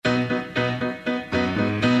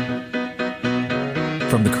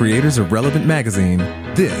From the creators of Relevant Magazine,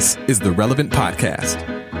 this is the Relevant Podcast.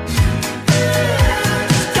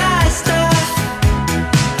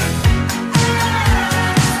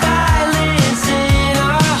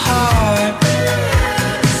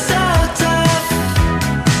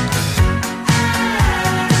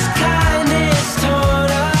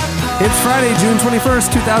 It's Friday, June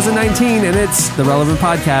 21st, 2019, and it's the Relevant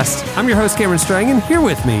Podcast. I'm your host, Cameron Strang, and here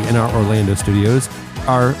with me in our Orlando studios,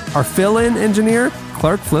 our fill-in engineer,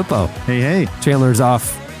 Clark Flippo. Hey. Chandler's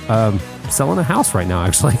off selling a house right now,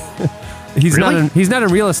 actually. He's not in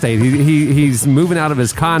real estate. He's moving out of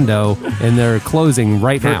his condo, and they're closing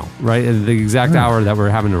right now, right at the exact hour that we're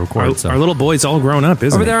having to record. Our little boy's all grown up,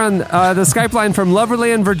 isn't Over he? there on the Skype line from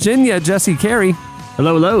Loverland, Virginia, Jesse Carey.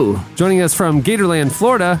 Hello. Joining us from Gatorland,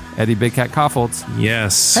 Florida, Eddie Big Cat Koffoltz.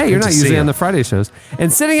 Yes. Hey, you're not usually on the Friday shows.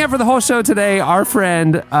 And sitting in for the whole show today, our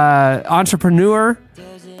friend, entrepreneur,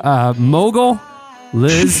 mogul,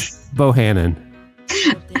 Liz Bohannon.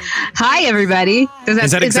 Hi, everybody.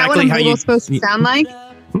 Is that exactly what a mogul's supposed to sound like?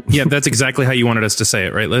 Yeah, that's exactly how you wanted us to say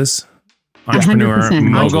it, right, Liz? Entrepreneur, 100%.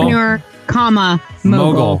 mogul. Entrepreneur, comma,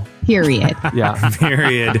 mogul. Period. Yeah.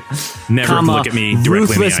 Period. Never look at me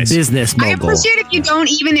directly in the eyes. Business mogul. I appreciate if you don't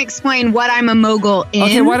even explain what I'm a mogul in.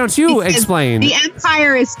 Okay, why don't you because explain? The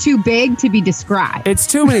empire is too big to be described. It's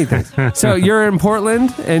too many things. So you're in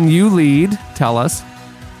Portland, and you lead. Tell us.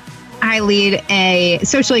 I lead a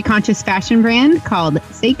socially conscious fashion brand called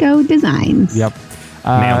Seiko Designs. Yep.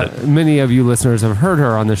 Nailed it. Many of you listeners have heard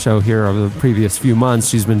her on the show here over the previous few months.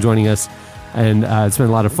 She's been joining us, and it's been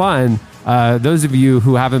a lot of fun. Those of you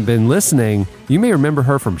who haven't been listening, you may remember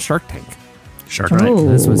her from Shark Tank. Shark Tank. Oh,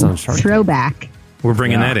 This was on Shark Tank. Throwback. We're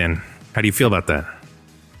bringing that in. How do you feel about that?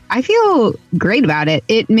 I feel great about it.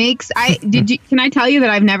 It makes can I tell you that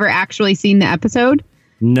I've never actually seen the episode?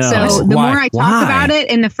 No. So the Why? more I talk Why? about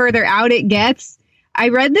it and the further out it gets, I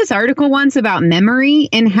read this article once about memory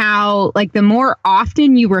and how like the more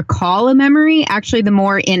often you recall a memory, actually the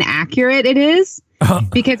more inaccurate it is.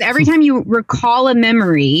 Because every time you recall a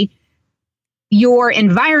memory, your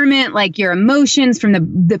environment, like your emotions from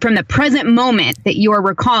the present moment that you're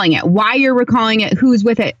recalling it, why you're recalling it, who's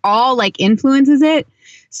with it, all like influences it.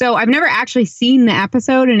 So I've never actually seen the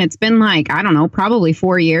episode, and it's been like, I don't know, probably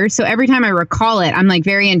 4 years. So every time I recall it, I'm like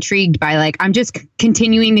very intrigued by like, I'm just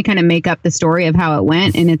continuing to kind of make up the story of how it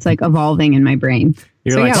went, and it's like evolving in my brain.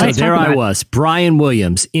 You're So, like, yeah, so let's there talk about I it. was, Brian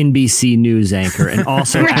Williams, NBC News anchor, and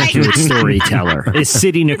also Right. accurate storyteller, is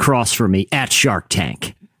sitting across from me at Shark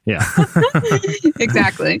Tank. Yeah.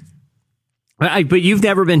 Exactly. But you've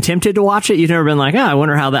never been tempted to watch it? You've never been like, I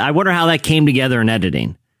wonder how that came together in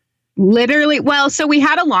editing. Literally. Well, so we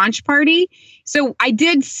had a launch party. So I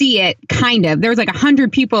did see it kind of. There was like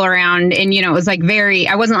 100 people around, and it was like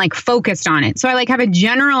I wasn't like focused on it. So I like have a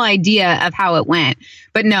general idea of how it went.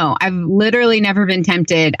 But no, I've literally never been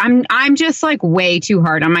tempted. I'm just like way too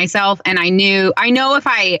hard on myself, and I know if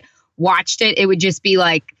I watched it, it would just be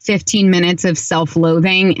like 15 minutes of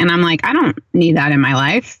self-loathing, and I'm like, I don't need that in my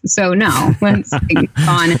life. So no, let's move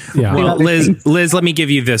on. Yeah. Well, Liz, let me give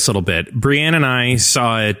you this little bit. Brianne and I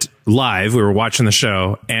saw it live. We were watching the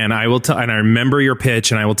show, and I remember your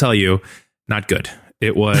pitch, and I will tell you, not good.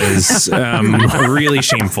 It was really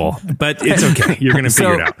shameful, but it's okay. You're going to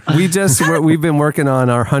figure it out. We've been working on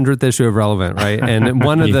our 100th issue of Relevant, right? And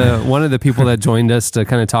one of the people that joined us to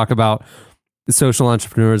kind of talk about social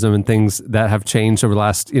entrepreneurism and things that have changed over the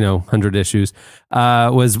last 100 issues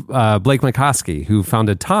was Blake McCoskey, who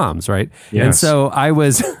founded Tom's, right? Yes. And so I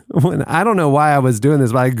don't know why I was doing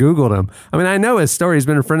this, but I Googled him. I mean, I know his story. He's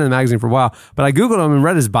been a friend of the magazine for a while, but I Googled him and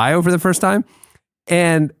read his bio for the first time.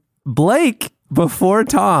 And Blake, before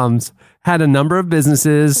Tom's, had a number of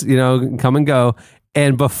businesses, come and go.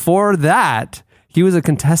 And before that, he was a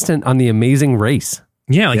contestant on The Amazing Race.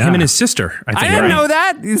 Yeah, him and his sister. I didn't know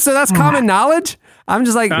that. So that's common knowledge. I'm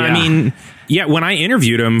just like, I mean, when I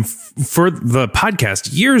interviewed him for the podcast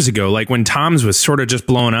years ago, like when Tom's was sort of just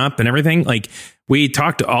blowing up and everything, like we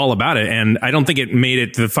talked all about it. And I don't think it made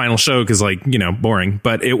it to the final show because boring,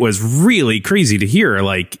 but it was really crazy to hear.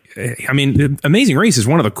 Like, I mean, Amazing Race is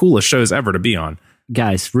one of the coolest shows ever to be on.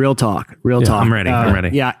 Guys, real talk. I'm ready. I'm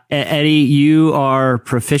ready. Yeah, Eddie, you are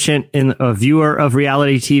proficient in a viewer of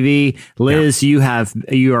reality TV. Liz, you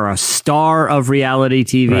are a star of reality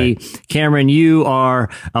TV. Right. Cameron, you are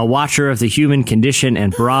a watcher of the human condition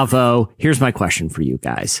and Bravo. Here's my question for you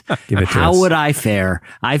guys. How would I fare?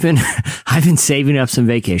 I've been saving up some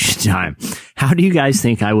vacation time. How do you guys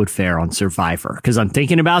think I would fare on Survivor? Because I'm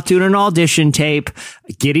thinking about doing an audition tape,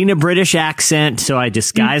 getting a British accent so I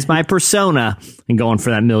disguise my persona and going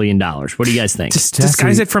for that $1 million. What do you guys think?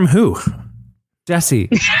 Disguise it from who? Jesse,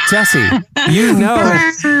 you know,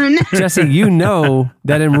 Burn. Jesse, you know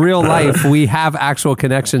that in real life we have actual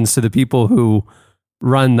connections to the people who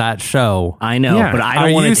run that show. I know, Yeah. but I Are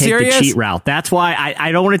don't want you to take serious? the cheat route. That's why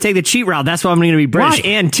I don't want to take the cheat route. That's why I'm going to be British. Why?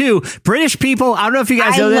 And two, British people, I don't know if you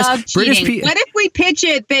guys I know this. love British cheating. people. What if we pitch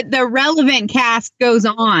it that the relevant cast goes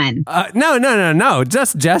on? No.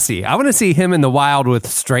 Just Jesse. I want to see him in the wild with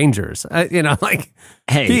strangers.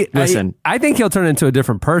 Hey, listen. I think he'll turn into a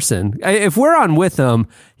different person. If we're on with him,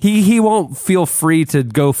 he won't feel free to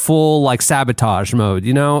go full like sabotage mode.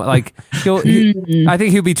 You know, like I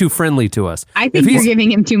think he'll be too friendly to us. I think you're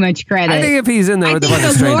giving him too much credit. I think if he's in there I with a think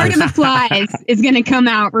bunch of the Lord strangers. of the Flies is going to come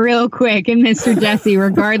out real quick in Mr. Jesse,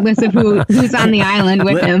 regardless of who's on the island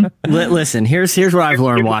with him. Listen, here's what I've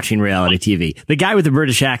learned watching reality TV. The guy with the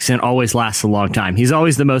British accent always lasts a long time. He's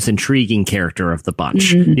always the most intriguing character of the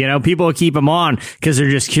bunch. You know, people keep him on because they're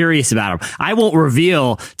just curious about him. I won't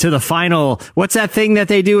reveal to the final, what's that thing that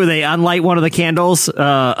they do where they unlight one of the candles?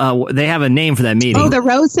 They have a name for that meeting. Oh, the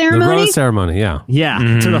rose The ceremony? rose ceremony, yeah.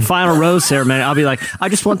 Yeah, to the final rose ceremony, I'll be like, I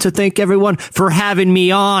just want to thank everyone for having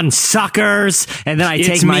me on, suckers. And then I It's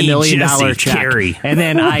take my me, $1 million Jesse check, Carey. and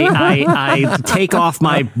then I take off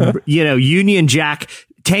my Union Jack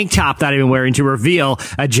tank top that I've been wearing to reveal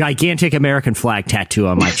a gigantic American flag tattoo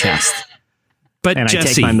on my chest, But and I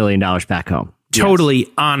Jesse, take my $1 million back home. totally,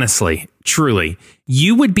 honestly, truly,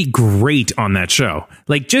 you would be great on that show.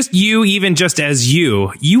 Like just you, even just as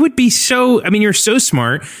you would be so, I mean, you're so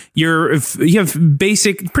smart. You have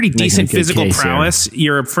basic, pretty decent a good physical case here. prowess.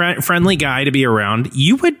 You're a friendly guy to be around.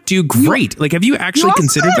 You would do great. Like, have you You actually also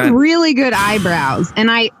considered have that? really good eyebrows, and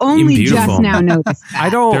I only Beautiful. just now noticed that. I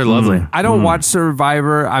don't. They're lovely. I don't watch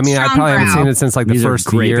Survivor. I mean, I Strong probably haven't brow. seen it since like the These are first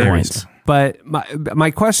great year. points. But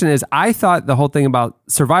my question is, I thought the whole thing about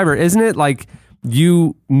Survivor, isn't it like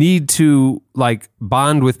you need to like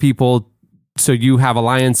bond with people so you have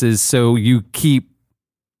alliances so you keep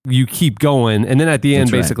going, and then at the end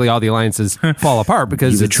That's right. basically all the alliances fall apart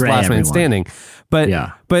because You it's betray last man everyone. standing. But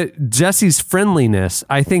Yeah. but Jesse's friendliness,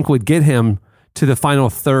 I think, would get him to the final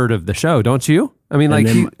third of the show, don't you? I mean, like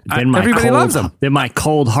And then everybody loves him. Then my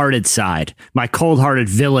cold-hearted side, my cold-hearted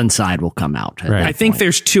villain side will come out. at Right. that I think point.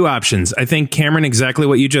 there's two options. I think Cameron, exactly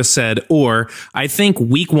what you just said, or I think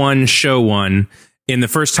week one, show one, in the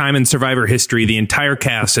first time in Survivor history, the entire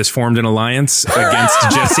cast has formed an alliance against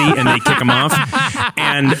Jesse, and they kick him off.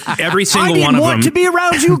 And every I single didn't one of want them, to be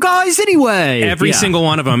around you guys anyway. every Yeah. single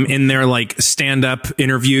one of them, in their like stand-up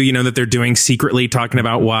interview, you know, that they're doing secretly, talking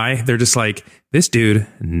about why they're just like, this dude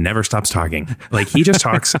never stops talking. Like he just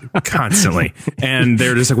talks constantly, and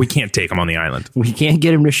they're just like, we can't take him on the island. We can't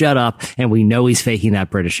get him to shut up, and we know he's faking that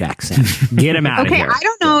British accent. Get him out of Okay, here. I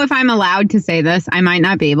don't know if I'm allowed to say this. I might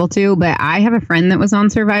not be able to, but I have a friend that was on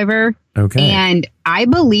Survivor. Okay. And I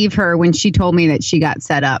believe her when she told me that she got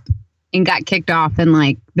set up and got kicked off in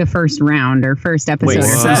like the first round or first episode. Wait, or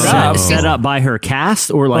set something. up? set up by her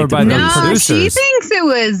cast or like Or by the No, producers. she thinks it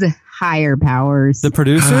was higher powers. The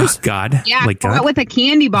producers? God. Yeah, Like caught God. with a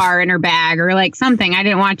candy bar in her bag or like something. I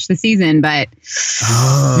didn't watch the season, but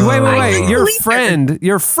Wait. Your believe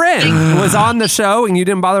her. friend was on the show and you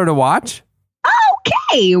didn't bother to watch?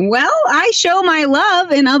 okay, well, I show my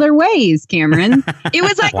love in other ways, Cameron. It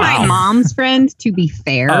was like my mom's friend, to be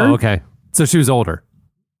fair. Oh, okay. So she was older.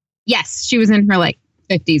 Yes, she was in her like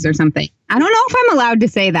 50s or something. I don't know if I'm allowed to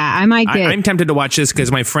say that. I might get. I'm tempted to watch this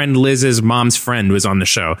because my friend Liz's mom's friend was on the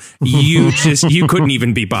show. You couldn't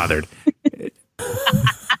even be bothered.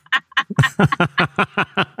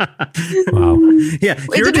 Wow. Yeah,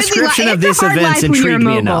 It's your a busy description life. of It's this a hard event's life when you're intrigued me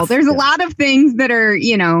mobile. enough. There's a lot of things that are,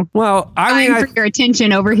 Well, vying for your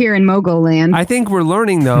attention over here in mogul land. I think we're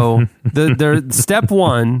learning though the step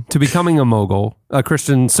one to becoming a mogul, a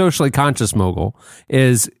Christian socially conscious mogul,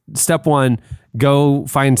 is step one: go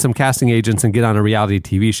find some casting agents and get on a reality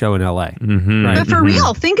TV show in LA. Right? But for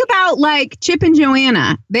real, think about like Chip and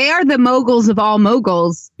Joanna. They are the moguls of all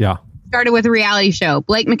moguls. Yeah. Started with a reality show.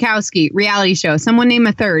 Blake Mikowski, reality show. Someone name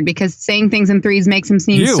a third because saying things in threes makes him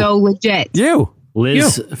seem You. so legit. You.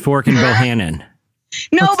 Liz Fork and Bohannon.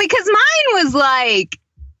 No, because mine was like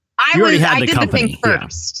You already had I the did company, the thing yeah.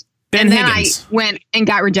 first. Ben and then Higgins. I went and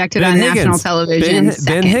got rejected on national television. Ben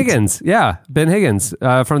second. Higgins. Yeah. Ben Higgins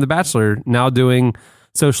from The Bachelor, now doing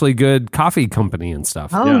socially good coffee company and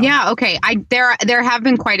stuff. Oh yeah, okay. There have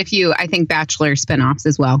been quite a few, I think, Bachelor spinoffs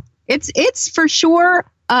as well. It's for sure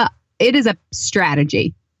it is a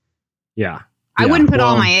strategy. Yeah. I wouldn't put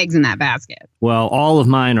all my eggs in that basket. Well, all of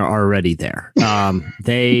mine are already there.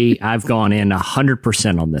 I've gone in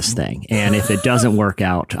 100% on this thing. And if it doesn't work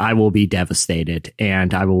out, I will be devastated.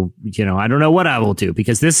 And I will, I don't know what I will do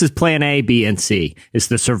because this is plan A, B, and C. It's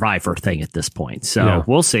the survivor thing at this point. So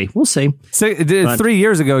we'll see. We'll see. So 3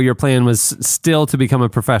 years ago, your plan was still to become a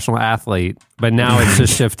professional athlete, but now it's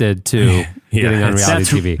just shifted to getting on reality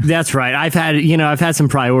TV. That's right. I've had some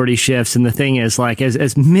priority shifts. And the thing is, like,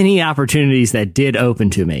 as many opportunities that did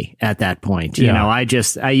open to me at that point, I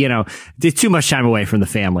did too much time away from the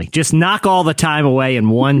family. Just knock all the time away in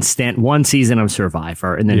one season of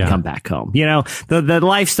Survivor and then come back home. The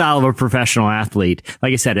lifestyle of a professional athlete,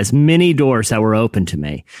 like I said, as many doors that were open to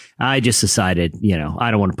me, I just decided,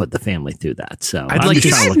 I don't want to put the family through that. So you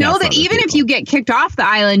guys know that even if you get kicked off the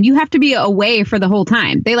island, you have to be away for the whole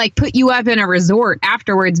time. They put you up in a resort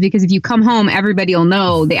afterwards because if you come home, everybody will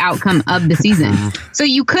know the outcome of the season. So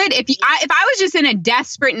you could, if I was just in a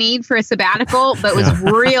desperate need for a sabbatical, but was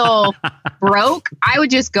real broke, I would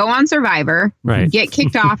just go on Survivor, get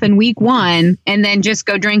kicked off in week 1, and then just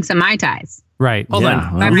go drink some Mai Tais. Right. Hold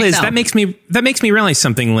on. Liz, that makes me realize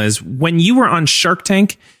something, Liz. When you were on Shark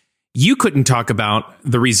Tank, you couldn't talk about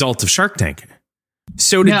the result of Shark Tank.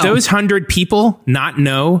 So did those 100 people not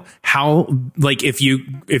know how, if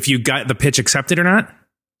you got the pitch accepted or not?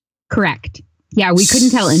 Correct. Yeah, we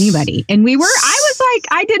couldn't tell anybody. And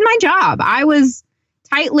I did my job. I was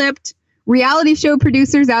tight-lipped. Reality show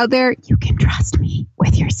producers out there, you can trust me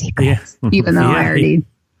with your secrets, even though I already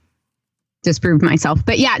disproved myself.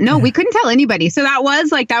 But we couldn't tell anybody. So that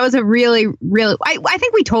was a really, really, I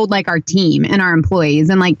think we told our team and our employees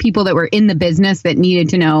and people that were in the business that needed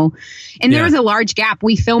to know. And there was a large gap.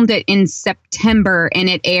 We filmed it in September and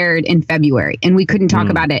it aired in February and we couldn't talk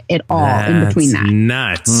about it at all in between that.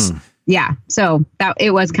 Nuts. Yeah. So it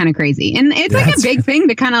was kind of crazy. And it's a big thing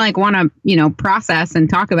to kind of want to, process and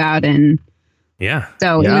talk about. And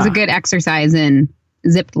so it was a good exercise in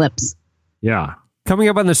zipped lips. Yeah. Coming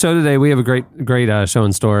up on the show today, we have a great show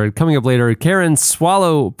in store. Coming up later, Karen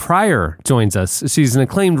Swallow Prior joins us. She's an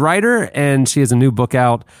acclaimed writer, and she has a new book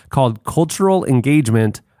out called Cultural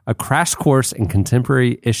Engagement, A Crash Course in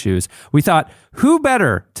Contemporary Issues. We thought, who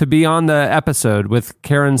better to be on the episode with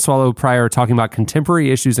Karen Swallow Prior talking about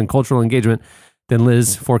contemporary issues and cultural engagement than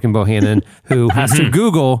Liz Forkin Bohannon, who has to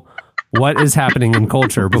Google what is happening in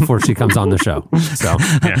culture before she comes on the show. So,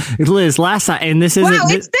 Liz, last time, and this isn't. Wow,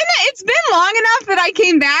 it's been long enough that I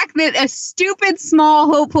came back that a stupid, small,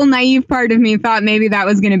 hopeful, naive part of me thought maybe that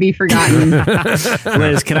was going to be forgotten.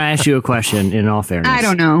 Liz, can I ask you a question? In all fairness, I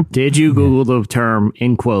don't know. Did you Google the term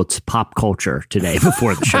in quotes pop culture today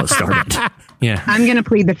before the show started? I'm going to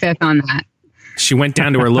plead the fifth on that. She went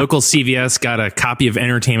down to her local CVS, got a copy of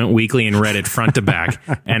Entertainment Weekly and read it front to back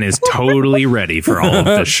and is totally ready for all of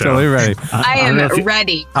this show. Totally ready. I am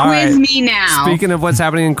ready. Quiz me now. Speaking of what's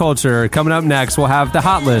happening in culture, coming up next, we'll have the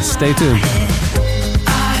hot list. Stay tuned.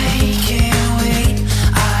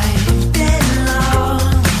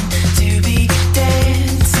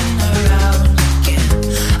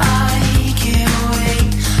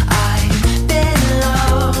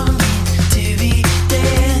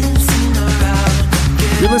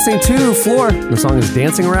 Listening to Floor. The song is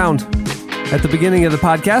Dancing Around. At the beginning of the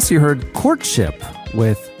podcast, you heard Courtship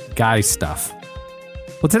with Guy Stuff.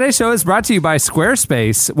 Well, today's show is brought to you by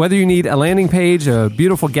Squarespace. Whether you need a landing page, a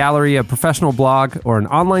beautiful gallery, a professional blog, or an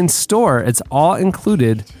online store, it's all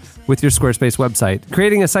included with your Squarespace website.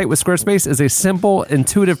 Creating a site with Squarespace is a simple,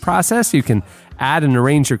 intuitive process. You can add and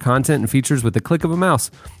arrange your content and features with the click of a mouse.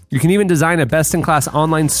 You can even design a best-in-class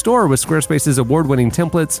online store with Squarespace's award-winning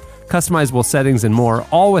templates, customizable settings, and more,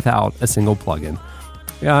 all without a single plugin.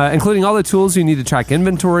 Including all the tools you need to track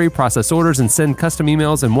inventory, process orders, and send custom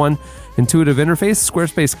emails in one intuitive interface,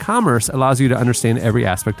 Squarespace Commerce allows you to understand every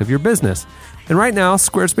aspect of your business. And right now,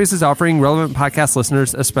 Squarespace is offering Relevant Podcast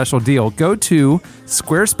listeners a special deal. Go to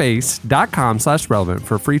squarespace.com/relevant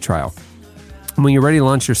for a free trial. And when you're ready to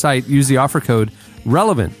launch your site, use the offer code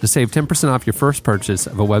RELEVANT to save 10% off your first purchase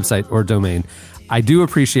of a website or domain. I do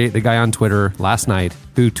appreciate the guy on Twitter last night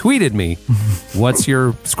who tweeted me, what's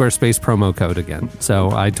your Squarespace promo code again?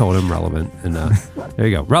 So I told him Relevant, and there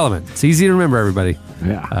you go. Relevant. It's easy to remember, everybody.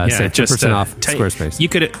 Save 10% off Squarespace. You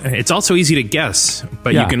could. It's also easy to guess,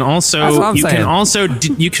 but you can also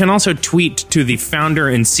tweet to the founder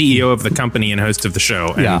and CEO of the company and host of the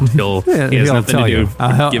show, and he has nothing to do.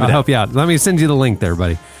 I'll help you out. Let me send you the link there,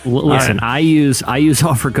 buddy. Listen, I use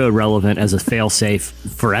offer code Relevant as a fail safe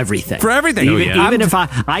for everything. For everything. Even if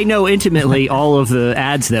I know intimately all of the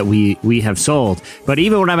ads that we have sold. But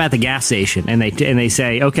even when I'm at the gas station and they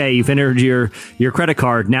say, okay, you've entered your credit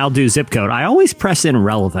card, now do zip code, I always press in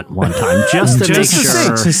relevant one time just to make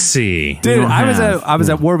sure. To see. Dude, I was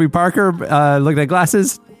at Warby Parker looking at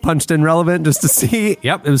glasses, punched in relevant just to see.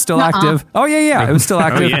 Yep, it was still active. Oh yeah, it was still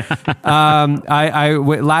active.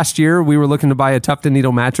 Last year we were looking to buy a Tufton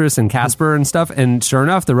Needle mattress and Casper and stuff, and sure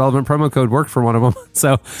enough, the relevant promo code worked for one of them.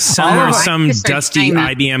 So some dusty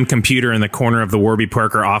IBM computer in the corner of the Warby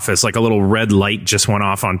Parker office, like a little red light just went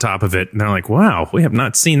off on top of it, and they're like, "Wow, we have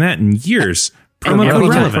not seen that in years."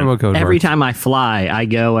 Every time I fly, I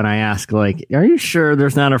go and I ask, like, are you sure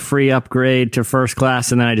there's not a free upgrade to first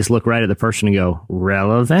class? And then I just look right at the person and go,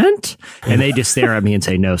 relevant? And they just stare at me and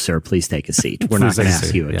say, no, sir, please take a seat. We're not going to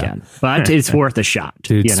ask you again. But it's worth a shot.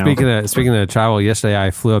 Dude, you know? Speaking of travel, yesterday I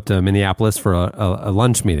flew up to Minneapolis for a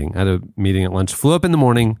lunch meeting. I had a meeting at lunch. Flew up in the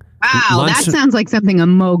morning. Wow, that sounds like something a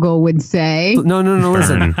mogul would say. No.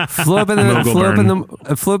 Listen, flew up in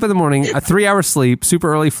the morning. A 3-hour sleep,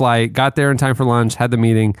 super early flight. Got there in time for lunch. Had the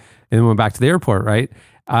meeting, and then went back to the airport. Right,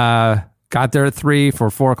 got there at 3 for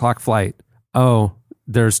a 4 o'clock flight. Oh,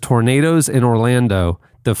 there's tornadoes in Orlando.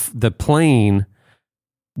 The plane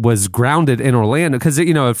was grounded in Orlando because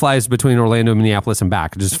it flies between Orlando and Minneapolis and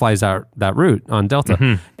back. It just flies out that route on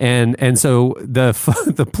Delta, and so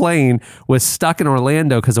the plane was stuck in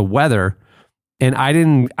Orlando because of weather, and I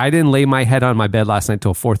didn't lay my head on my bed last night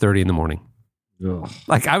till 4:30 in the morning. Ugh.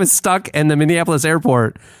 Like I was stuck in the Minneapolis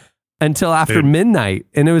airport until after midnight,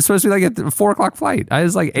 and it was supposed to be like a 4 o'clock flight. I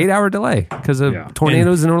was like 8-hour delay because of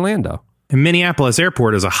tornadoes in Orlando. And Minneapolis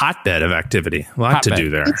Airport is a hotbed of activity. A lot to do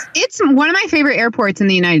there. It's one of my favorite airports in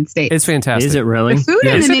the United States. It's fantastic. Is it really? The food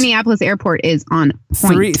in the Minneapolis Airport is on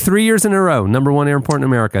point. Three years in a row, #1 airport in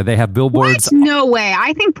America. They have billboards. What? No way.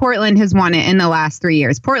 I think Portland has won it in the last 3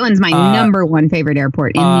 years. Portland's my #1 favorite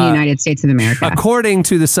airport in the United States of America. According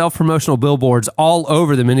to the self-promotional billboards all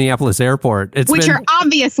over the Minneapolis Airport, which are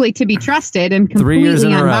obviously to be trusted and completely 3 years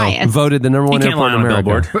in a unbiased. row, voted the #1 airport in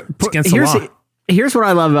America. It's against the law. Here's what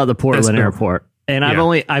I love about the Portland Airport. And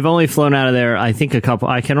I've only flown out of there. I think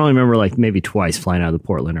I can only remember like maybe twice flying out of the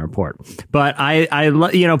Portland airport. But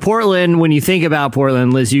Portland. When you think about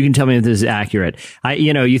Portland, Liz, you can tell me if this is accurate.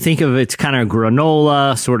 You think of it's kind of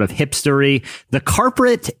granola, sort of hipstery. The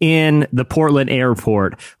carpet in the Portland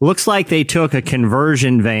airport looks like they took a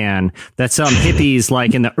conversion van that some hippies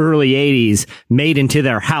like in the early 80s made into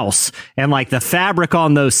their house, and like the fabric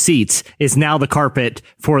on those seats is now the carpet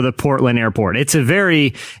for the Portland airport. It's a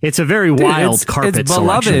very wild carpet. It's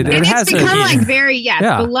beloved. It's become like very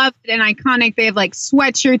beloved and iconic. They have like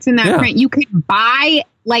sweatshirts in that print. You could buy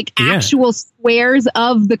like actual squares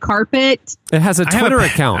of the carpet. It has a Twitter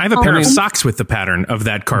account. I have a pair of socks with the pattern of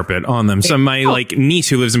that carpet on them. So my niece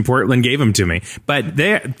who lives in Portland gave them to me. But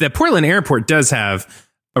the Portland airport does have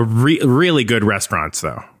a really good restaurants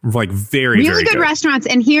though. Like very good restaurants.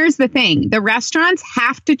 And here's the thing: the restaurants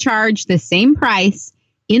have to charge the same price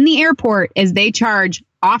in the airport as they charge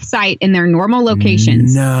off-site in their normal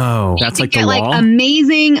locations. No, that's like get the law. Like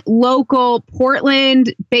amazing local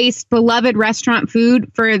Portland-based beloved restaurant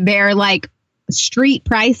food for their like street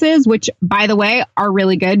prices, which by the way are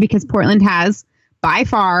really good because Portland has by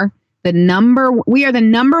far we are the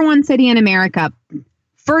 #1 city in America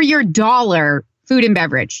for your dollar food and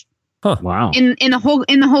beverage. Huh. Wow. In the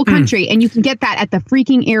whole country, and you can get that at the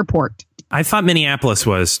freaking airport. I thought Minneapolis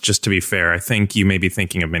was, just to be fair. I think you may be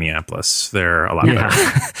thinking of Minneapolis. They're a lot better.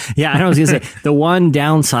 Yeah, I was going to say, the one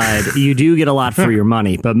downside, you do get a lot for your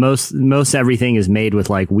money, but most everything is made with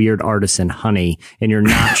like weird artisan honey, and you're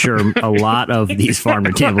not sure a lot of these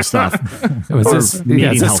farm-to-table stuff are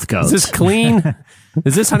meeting health codes. Is this clean?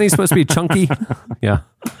 Is this honey supposed to be chunky? Yeah.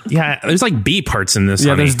 Yeah, there's like bee parts in this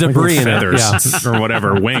honey. There's debris in feathers or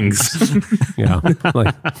whatever, wings. Yeah.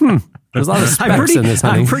 Like, there's a lot of specks in this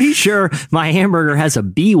honey. I'm pretty sure my hamburger has a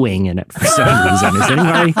bee wing in it for some reason. Is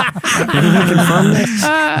anybody confirm this?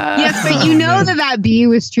 Yes, but you know that bee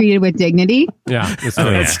was treated with dignity. Yeah.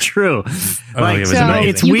 That's true.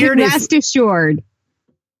 It's weird. You can rest assured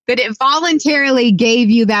that it voluntarily gave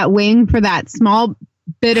you that wing for that small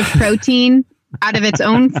bit of protein out of its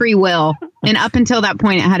own free will, and up until that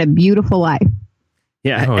point, it had a beautiful life.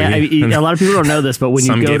 Yeah, a lot of people don't know this, but when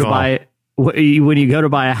you go to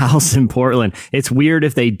buy a house in Portland, it's weird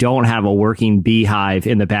if they don't have a working beehive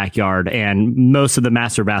in the backyard, and most of the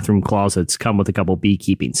master bathroom closets come with a couple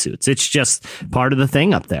beekeeping suits. It's just part of the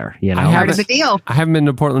thing up there, Part of the deal. I haven't been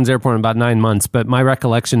to Portland's airport in about 9 months, but my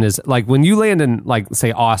recollection is like when you land in, like,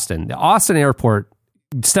 say, Austin, the Austin airport.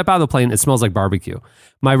 Step out of the plane, it smells like barbecue.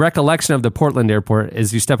 My recollection of the Portland airport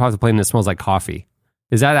is you step out of the plane and it smells like coffee.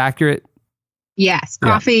 Is that accurate? Yes,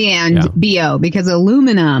 coffee and BO, because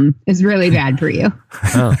aluminum is really bad for you.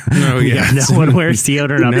 Oh yeah. No one wears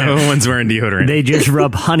deodorant up there. No one's wearing deodorant. They just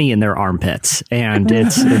rub honey in their armpits, and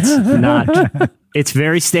it's not. It's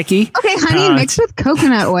very sticky. Okay, honey mixed with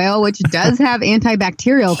coconut oil, which does have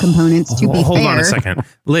antibacterial components. To be fair, hold on a second,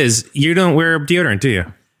 Liz. You don't wear deodorant, do you?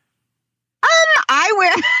 I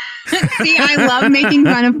wear. See, I love making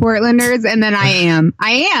fun of Portlanders, and then I am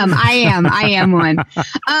one.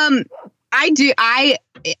 I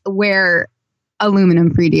wear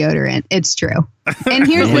aluminum-free deodorant. It's true. And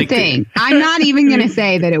here's the thing. I'm not even going to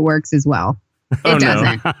say that it works as well. It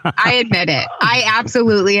doesn't. I admit it. I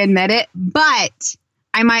absolutely admit it. But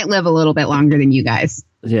I might live a little bit longer than you guys.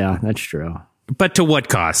 Yeah, that's true. But to what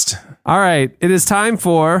cost? All right. It is time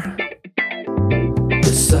for...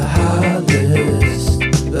 It's the hot list.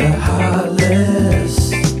 The hot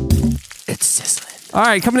list. It's sizzling. All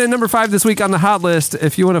right, coming in number 5 this week on the hot list.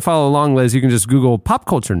 If you want to follow along, Liz, you can just Google pop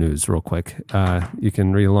culture news real quick. You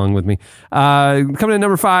can read along with me. Coming in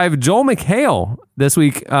number 5, Joel McHale this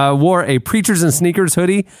week wore a Preachers and Sneakers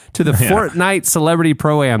hoodie to the Fortnite Celebrity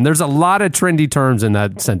Pro-Am. There's a lot of trendy terms in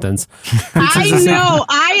that sentence. I know.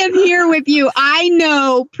 I am here with you. I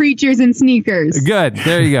know Preachers and Sneakers. Good.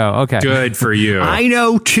 There you go. Okay. Good for you. I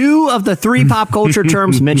know 2 of the 3 pop culture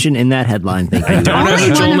terms mentioned in that headline. Thank you. I don't know Only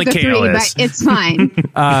who Joel one of the McHale 3, is. but it's fine.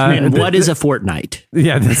 And what is a fortnight?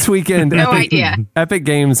 Yeah, this weekend, No idea. Epic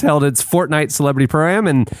Games held its Fortnite Celebrity Pro-Am,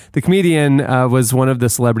 and the comedian was one of the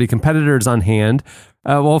celebrity competitors on hand.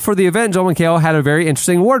 Well, for the event, Joel McHale had a very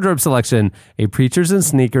interesting wardrobe selection, a Preachers and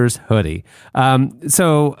Sneakers hoodie.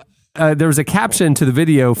 There was a caption to the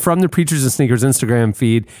video from the Preachers and Sneakers Instagram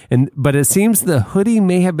feed, but it seems the hoodie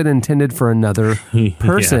may have been intended for another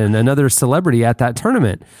person, another celebrity at that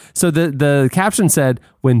tournament. So the caption said,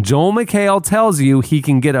 "When Joel McHale tells you he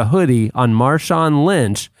can get a hoodie on Marshawn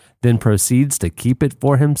Lynch, then proceeds to keep it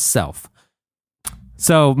for himself."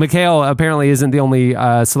 So McHale apparently isn't the only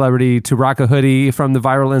celebrity to rock a hoodie from the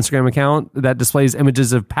viral Instagram account that displays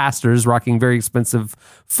images of pastors rocking very expensive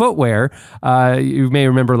footwear. You may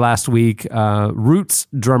remember last week, Roots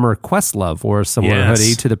drummer Questlove wore a similar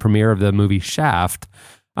hoodie to the premiere of the movie Shaft.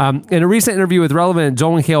 In a recent interview with Relevant,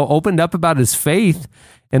 Joel McHale opened up about his faith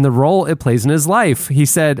and the role it plays in his life. He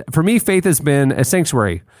said, "For me, faith has been a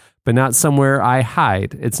sanctuary, but not somewhere I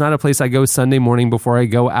hide. It's not a place I go Sunday morning before I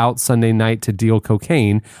go out Sunday night to deal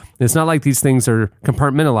cocaine. It's not like these things are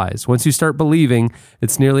compartmentalized. Once you start believing,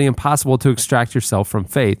 it's nearly impossible to extract yourself from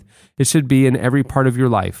faith. It should be in every part of your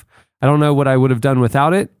life. I don't know what I would have done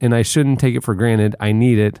without it, and I shouldn't take it for granted. I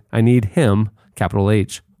need it. I need him, capital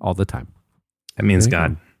H, all the time." That means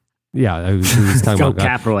God. Yeah, he was talking about God.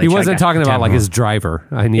 Capital H, He wasn't okay. talking about like his driver.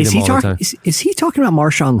 I need him all the time. Is he talking about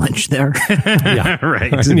Marshawn Lynch there? Yeah,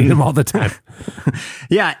 Right. I need him all the time.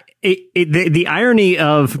 Yeah, the irony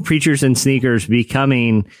of Preachers and Sneakers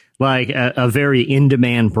becoming like a very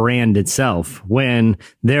in-demand brand itself, when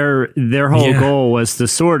their whole goal was to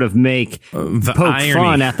sort of make poke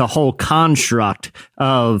fun at the whole construct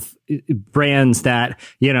of brands that,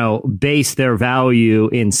 base their value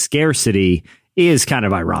in scarcity, is kind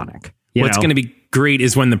of ironic. What's going to be great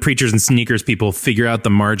is when the Preachers and Sneakers people figure out the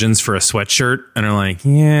margins for a sweatshirt and are like,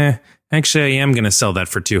 yeah, actually, I am going to sell that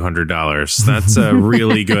for $200. That's a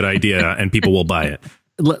really good idea, and people will buy it.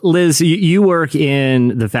 Liz, you work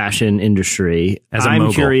in the fashion industry. As a I'm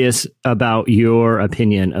mogul. curious about your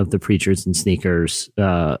opinion of the Preachers and Sneakers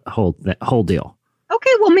whole deal.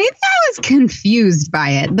 Okay, well, maybe I was confused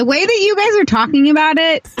by it. The way that you guys are talking about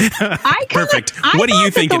it, Perfect. What do you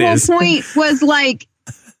think it is? The whole point was like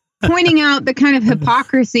pointing out the kind of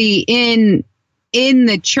hypocrisy in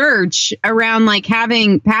the church around like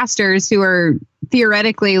having pastors who are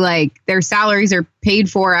theoretically like their salaries are paid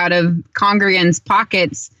for out of congregants'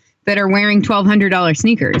 pockets that are wearing $1,200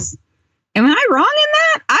 sneakers. Am I wrong in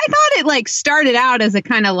that? I thought it like started out as a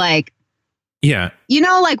kind of like, Yeah.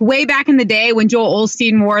 like way back in the day when Joel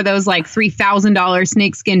Osteen wore those like $3,000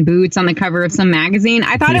 snakeskin boots on the cover of some magazine.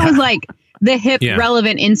 I thought it was like the hip,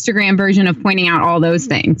 relevant Instagram version of pointing out all those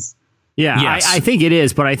things. Yeah, Yes. I think it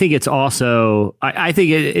is, but I think it's also I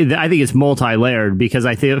think it's multi-layered, because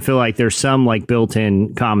I feel like there's some like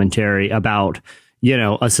built-in commentary about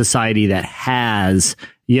a society that has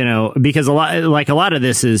because a lot of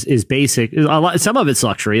this is basic. Some of it's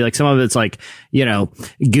luxury, like some of it's like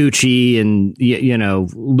Gucci and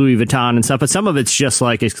Louis Vuitton and stuff, but some of it's just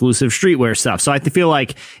like exclusive streetwear stuff. So I feel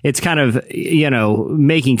like it's kind of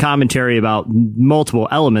making commentary about multiple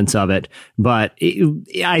elements of it, but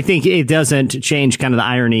I think it doesn't change kind of the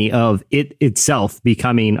irony of it itself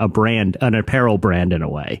becoming a brand, an apparel brand in a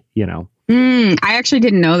way. I actually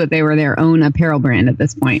didn't know that they were their own apparel brand at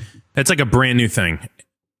this point. It's like a brand new thing.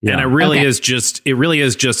 Yeah. And it really is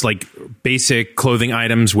just like basic clothing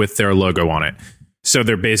items with their logo on it. So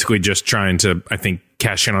they're basically just trying to, I think,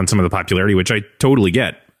 cash in on some of the popularity, which I totally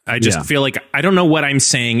get. I just feel like I don't know what I'm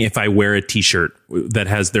saying if I wear a t-shirt that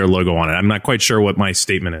has their logo on it. I'm not quite sure what my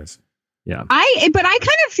statement is. Yeah. But I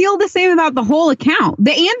kind of feel the same about the whole account.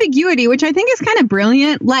 The ambiguity, which I think is kind of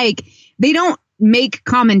brilliant. Like, they don't make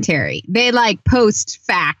commentary. They like post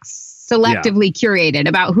facts selectively curated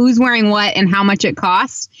about who's wearing what and how much it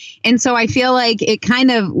costs. And so I feel like it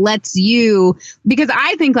kind of lets you, because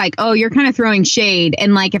I think like, oh, you're kind of throwing shade.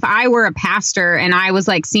 And like, if I were a pastor and I was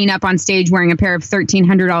like seen up on stage wearing a pair of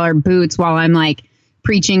 $1,300 boots while I'm like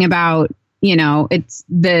preaching about, you know, it's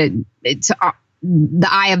the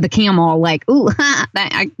eye of the camel, like, ooh,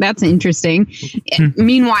 that's interesting.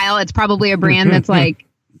 Meanwhile, it's probably a brand that's like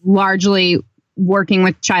largely working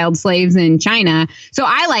with child slaves in China. So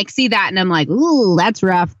I like see that and I'm like, ooh, that's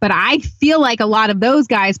rough. But I feel like a lot of those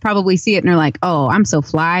guys probably see it and they're like, oh, I'm so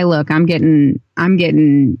fly. Look, I'm getting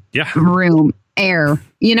room, air,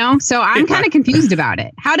 you know? So I'm kind of confused about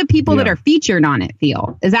it. How do people that are featured on it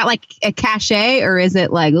feel? Is that like a cachet or is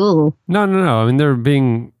it like, ooh? No. I mean, they're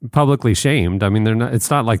being publicly shamed. I mean, they're not, it's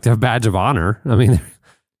not like the badge of honor. I mean,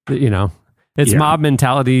 you know, it's mob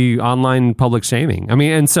mentality, online public shaming. I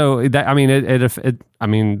mean, and so that, I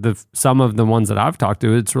mean, some of the ones that I've talked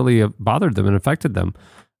to, it's really bothered them and affected them.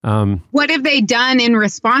 What have they done in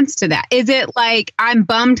response to that? Is it like, I'm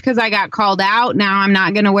bummed because I got called out, now I'm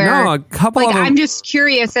not going to wear? No, a couple of them. I'm just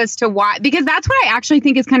curious as to why, because that's what I actually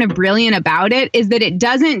think is kind of brilliant about it, is that it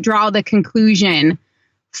doesn't draw the conclusion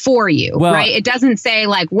for you, right? It doesn't say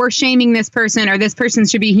like, we're shaming this person or this person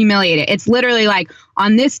should be humiliated. It's literally like,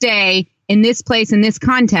 on this day, in this place, in this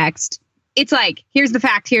context, it's like, here's the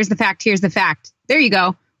fact, here's the fact, here's the fact. There you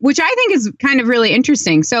go. Which I think is kind of really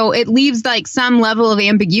interesting. So it leaves like some level of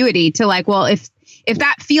ambiguity to like, well, if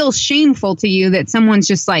that feels shameful to you that someone's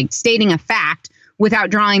just like stating a fact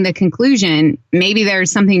without drawing the conclusion, maybe there's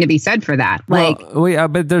something to be said for that. Like,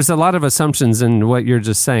 but there's a lot of assumptions in what you're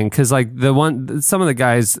just saying. Cause like some of the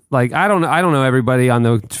guys, like, I don't know everybody on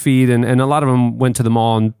the feed and a lot of them went to the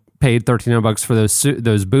mall and paid $1,300 for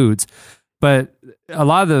those boots. But a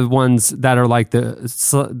lot of the ones that are like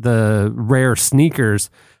the rare sneakers,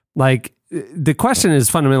 like the question is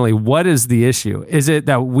fundamentally, what is the issue? Is it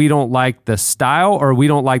that we don't like the style, or we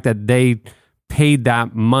don't like that they paid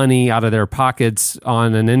that money out of their pockets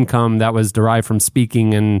on an income that was derived from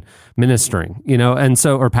speaking and ministering, you know, and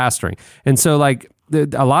so, or pastoring. And so like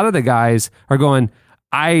a lot of the guys are going,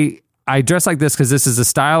 I dress like this because this is a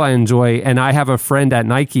style I enjoy, and I have a friend at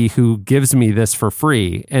Nike who gives me this for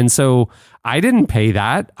free. And so I didn't pay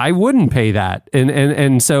that. I wouldn't pay that.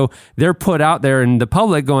 And so they're put out there in the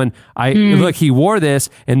public going, look, he wore this,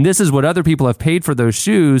 and this is what other people have paid for those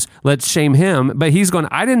shoes. Let's shame him. But he's going,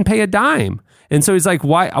 I didn't pay a dime. And so he's like,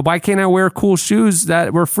 why can't I wear cool shoes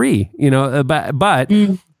that were free? You know, but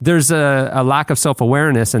there's a lack of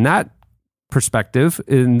self-awareness in that perspective,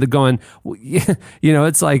 in the going, you know,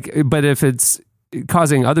 it's like, but if it's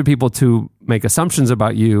causing other people to make assumptions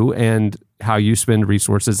about you and how you spend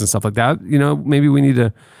resources and stuff like that, you know, maybe we need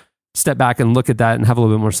to step back and look at that and have a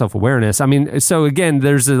little bit more self-awareness. I mean, so again,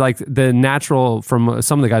 there's like the natural, from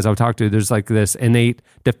some of the guys I've talked to, there's like this innate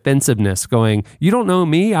defensiveness going, you don't know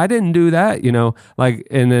me, I didn't do that, you know, like,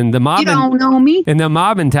 and then the mob, you don't know me. And the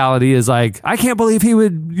mob mentality is like, I can't believe he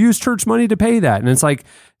would use church money to pay that. And it's like,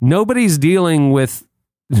 nobody's dealing with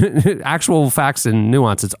actual facts and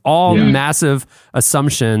nuance. It's all massive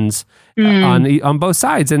assumptions on both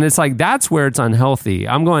sides. And it's like, that's where it's unhealthy.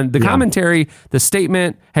 I'm going, the commentary, the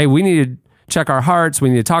statement, hey, we need to check our hearts. We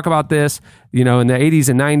need to talk about this. You know, in the 80s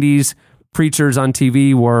and 90s, preachers on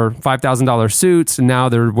TV wore $5,000 suits, and now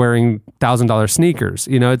they're wearing $1,000 sneakers.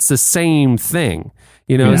 You know, it's the same thing,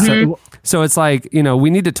 you know? So it's like, you know, we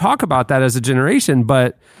need to talk about that as a generation,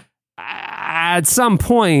 but at some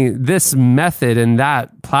point, this method and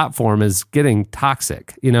that platform is getting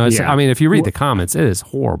toxic. You know, I mean, if you read the comments, it is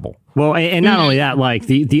horrible. Well, and not only that, like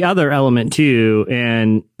the other element too,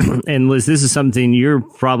 and Liz, this is something you're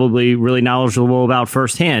probably really knowledgeable about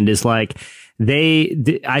firsthand, is like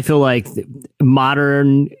I feel like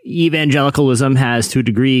modern evangelicalism has to a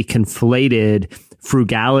degree conflated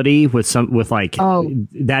frugality with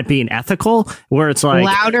that being ethical, where it's like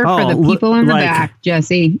louder for the people in the back,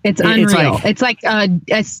 Jesse. It's unreal. It's like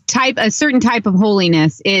a certain type of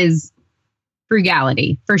holiness is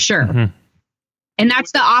frugality for sure. Mm-hmm. And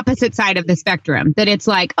that's the opposite side of the spectrum, that it's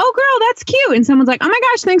like, oh girl, that's cute. And someone's like, oh my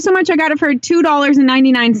gosh, thanks so much. I got it for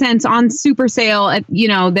 $2.99 on super sale at, you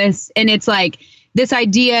know, this. And it's like, this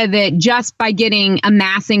idea that just by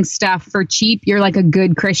amassing stuff for cheap, you're like a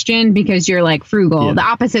good Christian because you're like frugal. Yeah. The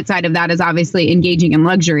opposite side of that is obviously engaging in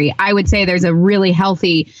luxury. I would say there's a really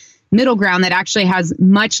healthy middle ground that actually has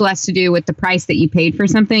much less to do with the price that you paid for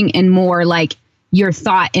something and more like your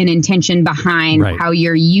thought and intention behind how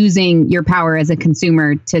you're using your power as a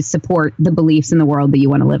consumer to support the beliefs in the world that you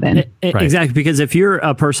want to live in. Exactly. Because if you're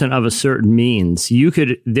a person of a certain means,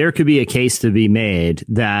 there could be a case to be made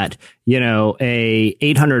that, a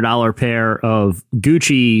 $800 pair of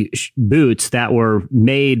Gucci boots that were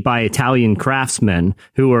made by Italian craftsmen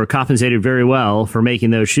who were compensated very well for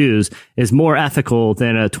making those shoes is more ethical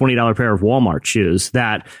than a $20 pair of Walmart shoes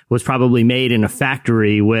that was probably made in a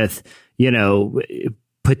factory with,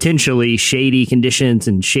 potentially shady conditions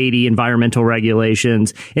and shady environmental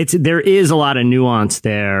regulations. There is a lot of nuance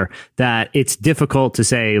there that it's difficult to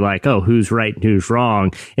say like, oh, who's right and who's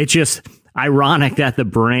wrong. It's just ironic that the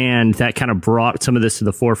brand that kind of brought some of this to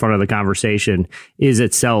the forefront of the conversation is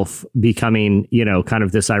itself becoming, kind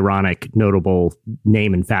of this ironic, notable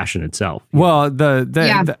name and fashion itself. Well,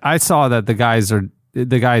 I saw that the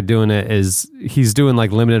guy doing it he's doing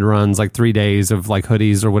like limited runs, like 3 days of like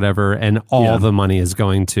hoodies or whatever. And all the money is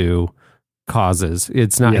going to causes.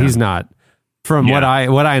 It's not, he's not, from what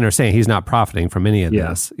I understand, he's not profiting from any of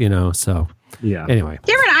this, so anyway.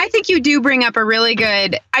 Cameron, I think you do bring up a really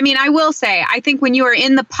good, I will say, I think when you are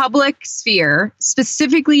in the public sphere,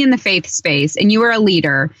 specifically in the faith space, and you are a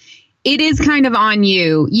leader, it is kind of on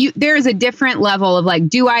you. There is a different level of like,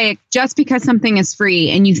 just because something is free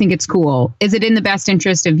and you think it's cool, is it in the best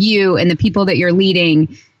interest of you and the people that you're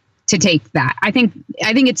leading to take that? I think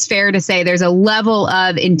it's fair to say there's a level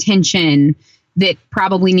of intention that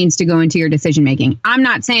probably needs to go into your decision making. I'm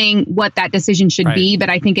not saying what that decision should be, but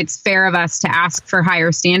I think it's fair of us to ask for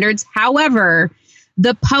higher standards. However,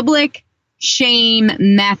 the public shame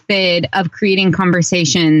method of creating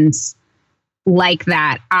conversations like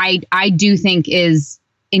that, I do think is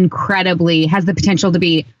has the potential to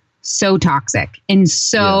be so toxic and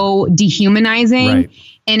so dehumanizing.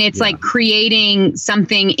 And it's like creating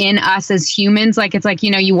something in us as humans. Like, it's like,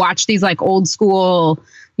 you watch these like old school,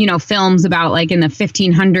 films about like in the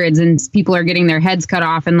 1500s and people are getting their heads cut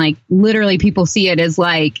off and like literally people see it as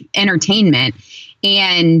like entertainment.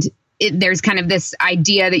 And there's kind of this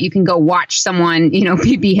idea that you can go watch someone,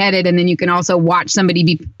 be beheaded, and then you can also watch somebody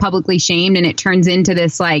be publicly shamed, and it turns into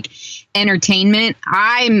this like entertainment.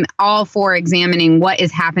 I'm all for examining what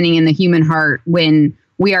is happening in the human heart when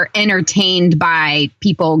we are entertained by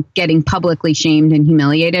people getting publicly shamed and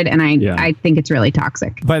humiliated, and I think it's really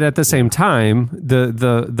toxic. But at the same time,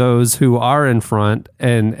 those who are in front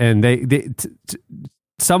and they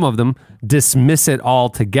some of them dismiss it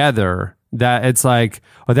altogether. That it's like,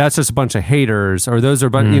 oh, that's just a bunch of haters, or those are,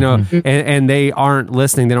 and they aren't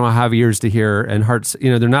listening. They don't have ears to hear and hearts,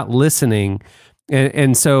 they're not listening.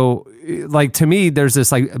 And so, like, to me, there's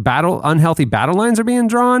this like unhealthy battle lines are being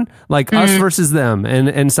drawn, like us versus them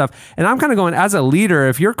and stuff. And I'm kind of going, as a leader,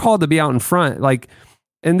 if you're called to be out in front, like,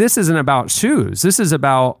 and this isn't about shoes. This is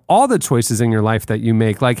about all the choices in your life that you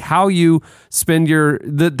make, like how you spend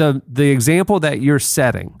the example that you're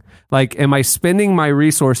setting. Like, am I spending my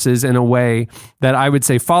resources in a way that I would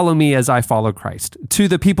say, follow me as I follow Christ to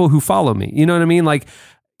the people who follow me? You know what I mean? Like,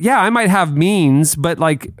 yeah, I might have means, but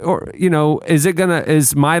like, or,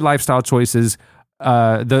 is my lifestyle choices,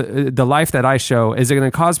 the life that I show, is it going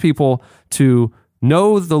to cause people to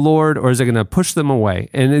know the Lord, or is it going to push them away?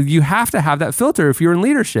 And you have to have that filter if you're in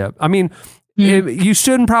leadership. I mean, you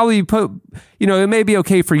shouldn't probably put, it may be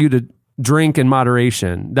okay for you to drink in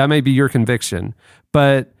moderation. That may be your conviction,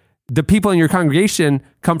 but the people in your congregation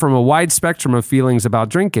come from a wide spectrum of feelings about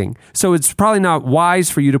drinking. So it's probably not wise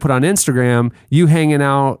for you to put on Instagram you hanging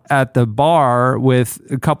out at the bar with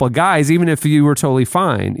a couple of guys, even if you were totally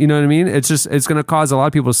fine. You know what I mean? It's going to cause a lot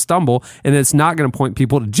of people to stumble, and it's not going to point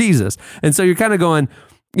people to Jesus. And so you're kind of going,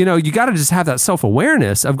 you got to just have that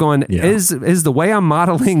self-awareness of going, is the way I'm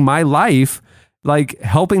modeling my life like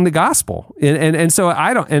helping the gospel? And so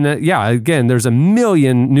I don't, again, there's a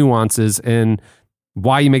million nuances in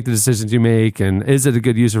why you make the decisions you make, and is it a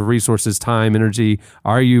good use of resources, time, energy?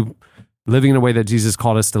 Are you living in a way that Jesus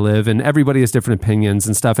called us to live? And everybody has different opinions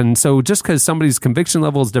and stuff. And so just because somebody's conviction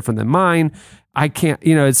level is different than mine, I can't,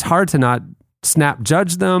 it's hard to not snap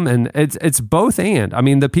judge them. And it's both and. I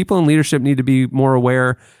mean, the people in leadership need to be more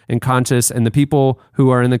aware and conscious, and the people who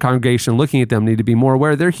are in the congregation looking at them need to be more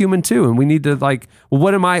aware. They're human too. And we need to like,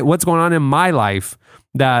 well, what's going on in my life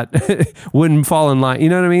that wouldn't fall in line? You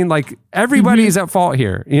know what I mean? Like, everybody's at fault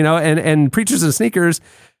here, and Preachers and Sneakers,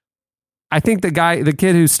 I think the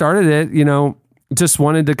kid who started it, just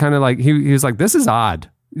wanted to kind of like, he was like, this is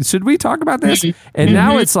odd. Should we talk about this? And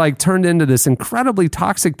now it's like turned into this incredibly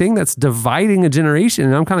toxic thing that's dividing a generation.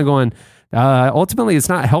 And I'm kind of going, ultimately, it's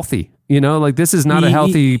not healthy. Like this is not a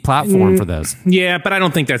healthy platform for this. Yeah, but I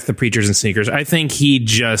don't think that's the preachers and sneakers. I think he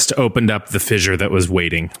just opened up the fissure that was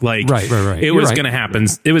waiting. Like, right. It was going to happen.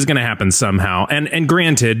 It was going to happen somehow. And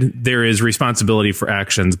granted, there is responsibility for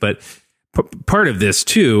actions, but part of this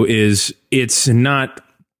too is it's not,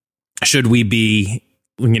 should we be,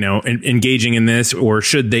 engaging in this, or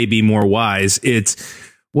should they be more wise? It's,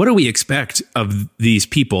 what do we expect of these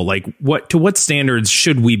people? Like, to what standards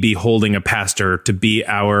should we be holding a pastor to be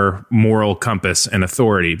our moral compass and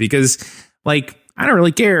authority? Because, like, I don't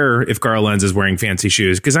really care if Carl Lenz is wearing fancy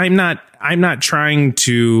shoes, because I'm not trying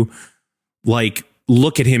to, like,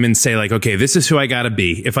 look at him and say, like, okay, this is who I got to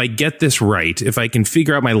be. If I get this right, if I can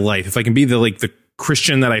figure out my life, if I can be the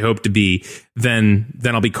Christian that I hope to be, then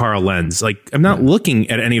I'll be Carl Lenz. Like, I'm not looking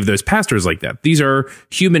at any of those pastors like that. These are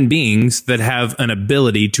human beings that have an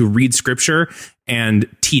ability to read scripture and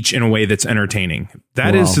teach in a way that's entertaining.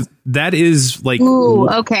 That is like, ooh,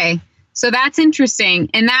 okay. So that's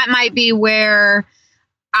interesting. And that might be where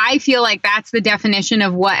I feel like that's the definition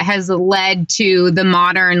of what has led to the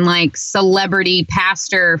modern, like, celebrity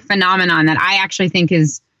pastor phenomenon that I actually think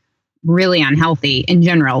is really unhealthy in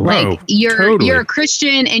general. Like, you're a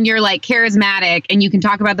Christian and you're, like, charismatic and you can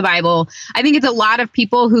talk about the Bible. I think it's a lot of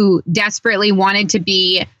people who desperately wanted to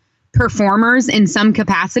be performers in some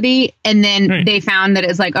capacity, and then they found that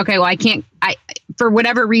it's like, okay, well, I for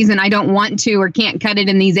whatever reason, I don't want to or can't cut it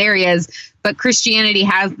in these areas, but Christianity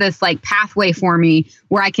has this, like, pathway for me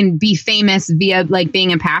where I can be famous via, like,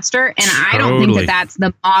 being a pastor. And I don't think that that's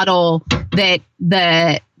the model that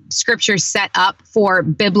the scriptures set up for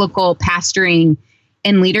biblical pastoring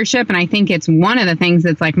and leadership. And I think it's one of the things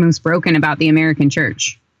that's, like, most broken about the American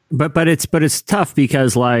church. But it's tough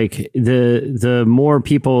because, like, the more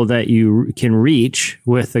people that you can reach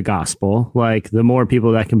with the gospel, like, the more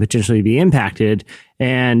people that can potentially be impacted.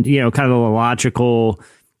 And, kind of the logical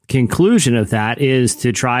conclusion of that is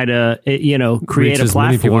to try to, create a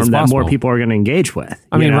platform that more people are going to engage with.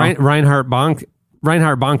 I mean, Reinhard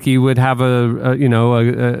Bonnke would have a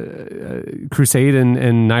crusade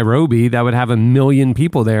in Nairobi that would have 1 million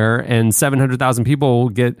people there, and 700,000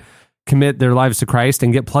 people commit their lives to Christ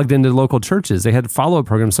and get plugged into local churches. They had follow-up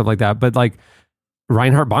programs, stuff like that. But, like,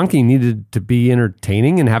 Reinhard Bonnke needed to be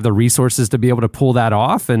entertaining and have the resources to be able to pull that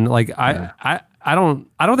off. And, like, I don't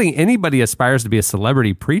think anybody aspires to be a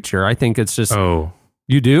celebrity preacher. I think it's just,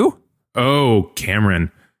 you do? Oh,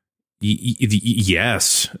 Cameron.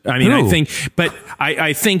 Yes. I mean, I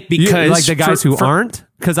think because like the guys who aren't,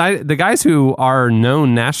 because the guys who are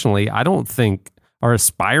known nationally, I don't think are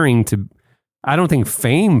aspiring to. I don't think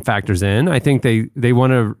fame factors in. I think they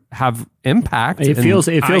want to have impact. It feels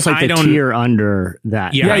like the tier under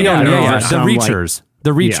that. Yeah. The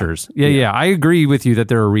reachers. Yeah. I agree with you that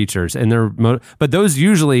there are reachers, and but those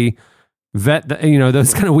usually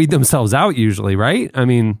those kind of weed themselves out usually, right? I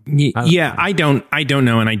mean, I don't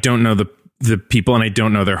know, and I don't know the people, and I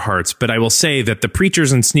don't know their hearts. But I will say that the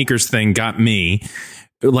preachers and sneakers thing got me.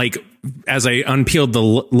 Like, as I unpeeled the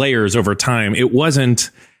layers over time, it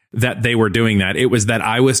wasn't that they were doing that. It was that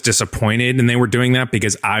I was disappointed and they were doing that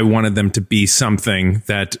because I wanted them to be something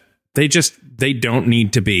that they don't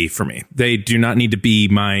need to be for me. They do not need to be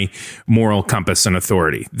my moral compass and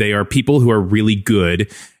authority. They are people who are really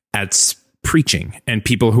good at preaching and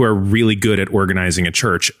people who are really good at organizing a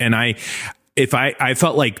church. And I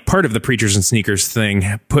felt like part of the preachers and sneakers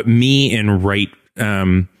thing put me in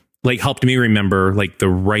helped me remember, like, the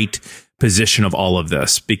right position of all of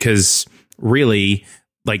this, because really,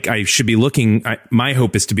 like, I should be my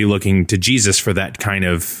hope is to be looking to Jesus for that kind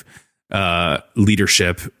of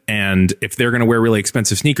leadership. And if they're going to wear really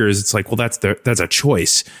expensive sneakers, it's like, well, that's a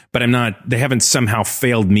choice, but they haven't somehow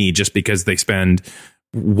failed me just because they spend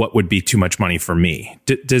what would be too much money for me.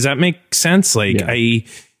 Does that make sense? Like, yeah.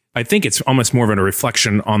 I think it's almost more of a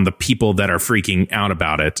reflection on the people that are freaking out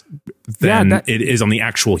about it than it is on the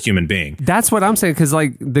actual human being. That's what I'm saying. Cause,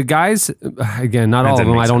 like, the guys, again, not all of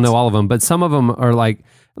them, I don't know all of them, but some of them are like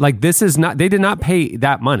this is not, they did not pay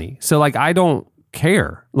that money. So, like, I don't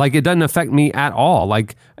care. Like, it doesn't affect me at all.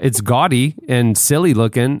 Like, it's gaudy and silly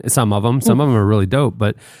looking. Some of them are really dope,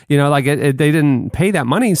 but, like, they didn't pay that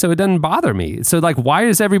money. So it doesn't bother me. So, like, why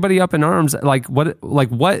is everybody up in arms? Like, what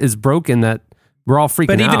is broken that we're all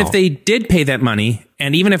freaking out? But even if they did pay that money,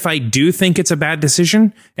 and even if I do think it's a bad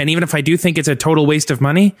decision, and even if I do think it's a total waste of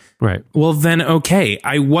money, right? Well, then okay,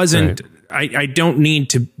 I wasn't. Right. I don't need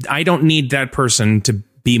that person to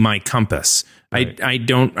be my compass. Right.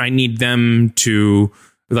 I need them to,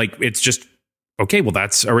 like, it's just okay. Well,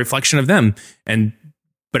 that's a reflection of them, and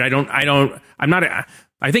but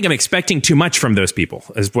I think I'm expecting too much from those people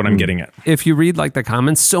is what I'm getting at. If you read like the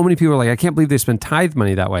comments, so many people are like, I can't believe they spend tithe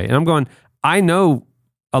money that way. And I'm going, I know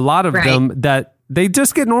a lot of them that they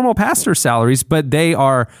just get normal pastor salaries, but they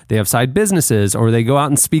have side businesses, or they go out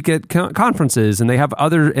and speak at conferences, and they have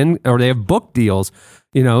or they have book deals,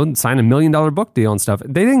 sign $1 million book deal and stuff.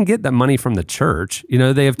 They didn't get that money from the church.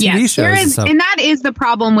 They have TV shows and stuff. And that is the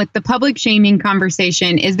problem with the public shaming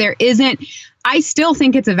conversation is there isn't, I still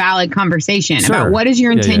think it's a valid conversation about what is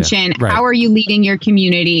your intention? Right. How are you leading your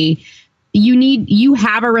community? You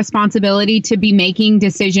have a responsibility to be making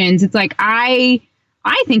decisions. It's like,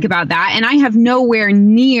 I think about that, and I have nowhere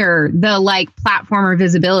near the platform or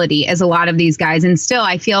visibility as a lot of these guys. And still,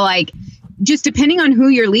 I feel like just depending on who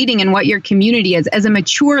you're leading and what your community is, as a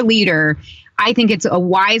mature leader, I think it's a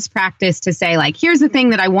wise practice to say, here's the thing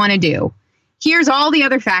that I want to do. Here's all the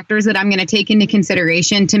other factors that I'm going to take into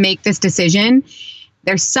consideration to make this decision.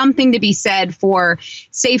 There's something to be said for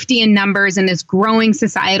safety in numbers and this growing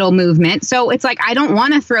societal movement. So it's I don't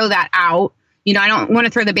want to throw that out. I don't want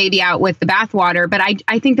to throw the baby out with the bathwater, but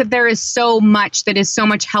I think that there is so much that is so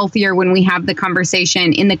much healthier when we have the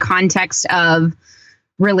conversation in the context of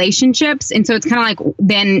relationships. And so it's kind of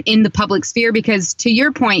then in the public sphere, because to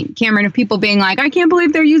your point, Cameron, of people being I can't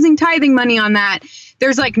believe they're using tithing money on that.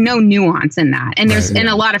 There's no nuance in that. And and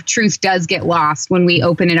a lot of truth does get lost when we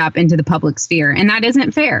open it up into the public sphere. And that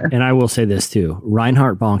isn't fair. And I will say this too.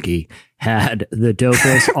 Reinhard Bonnke had the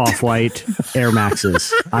dopest off-white Air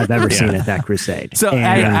Maxes I've ever seen at that crusade. So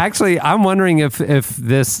I'm wondering if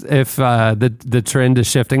the trend is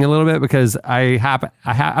shifting a little bit, because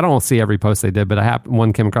I don't see every post they did, but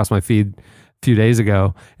one came across my feed a few days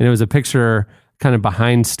ago, and it was a picture kind of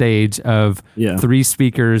behind stage of 3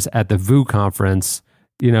 speakers at the VU conference,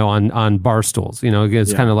 on bar stools.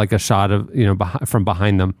 It's kind of like a shot of from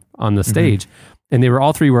behind them on the stage. And they were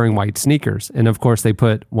all 3 wearing white sneakers. And of course they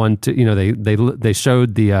put they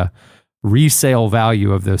showed the resale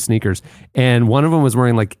value of those sneakers. And one of them was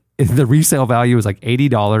wearing the resale value was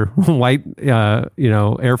 $80 white,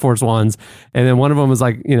 Air Force Ones. And then one of them was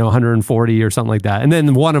 $140 or something like that. And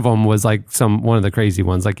then one of them was one of the crazy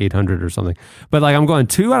ones, $800 or something. But I'm going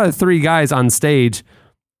 2 out of 3 guys on stage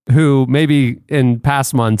who maybe in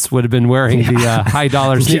past months would have been wearing the high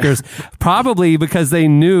dollar sneakers, probably because they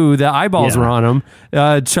knew the eyeballs were on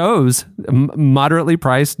them, chose moderately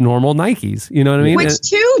priced normal Nikes. You know what I mean? Which,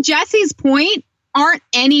 to Jesse's point, aren't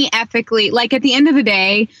any ethically, at the end of the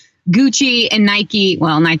day, Gucci and Nike,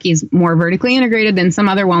 well, Nike's more vertically integrated than some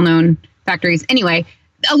other well-known factories. Anyway,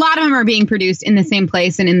 a lot of them are being produced in the same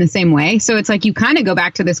place and in the same way. So it's you kind of go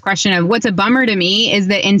back to this question of what's a bummer to me is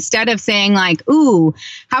that instead of saying ooh,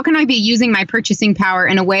 how can I be using my purchasing power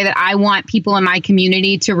in a way that I want people in my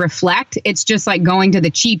community to reflect? It's just going to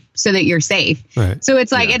the cheap so that you're safe. Right. So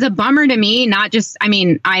it's it's a bummer to me, not just,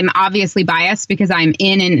 I'm obviously biased because I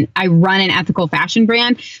run an ethical fashion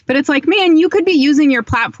brand, but it's man, you could be using your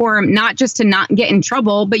platform not just to not get in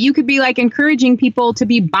trouble, but you could be encouraging people to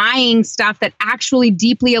be buying stuff that actually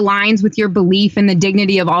deeply aligns with your belief in the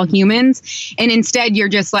dignity of all humans. And instead you're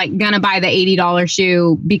just gonna buy the $80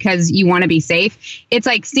 shoe because you want to be safe. It's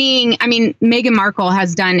seeing, Meghan Markle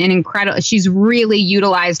has done an incredible, she's really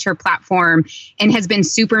utilized her platform and has been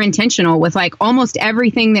super intentional with almost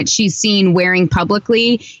everything that she's seen wearing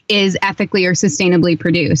publicly is ethically or sustainably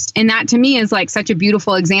produced. And that to me is such a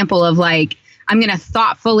beautiful example of I'm going to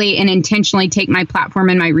thoughtfully and intentionally take my platform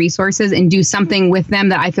and my resources and do something with them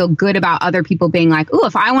that I feel good about other people being oh,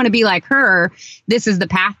 if I want to be like her, this is the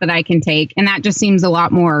path that I can take. And that just seems a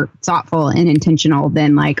lot more thoughtful and intentional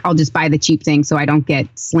than I'll just buy the cheap thing so I don't get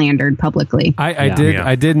slandered publicly.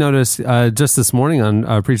 I did notice just this morning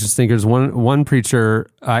on Preacher Sneakers, one preacher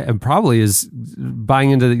probably is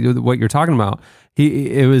buying into what you're talking about.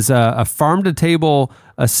 It was a farm to table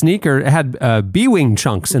a sneaker. It had B-wing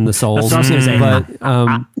chunks in the soles. That's what I was going to say.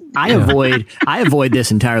 But I avoid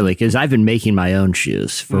this entirely because I've been making my own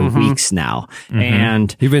shoes for weeks now,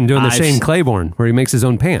 and you've been doing the Shane Claiborne where he makes his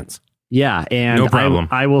own pants. Yeah, and no problem.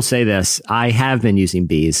 I will say this. I have been using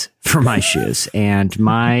bees for my shoes, and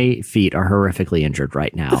my feet are horrifically injured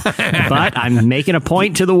right now. But I'm making a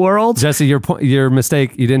point to the world. Jesse, your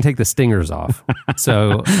mistake, you didn't take the stingers off.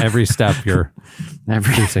 So every step you're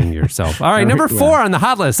producing yourself. All right, number 4 on the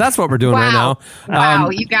hot list. That's what we're doing right now. Wow,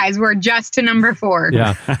 you guys were just to number 4.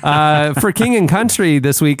 Yeah. For King and Country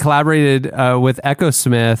this week, collaborated with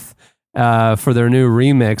Echosmith for their new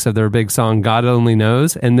remix of their big song God Only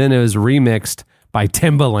Knows, and then it was remixed by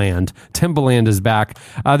Timbaland. Timbaland is back.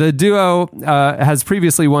 The duo has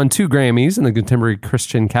previously won 2 Grammys in the contemporary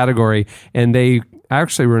Christian category, and they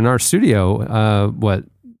actually were in our studio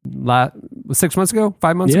 6 months ago,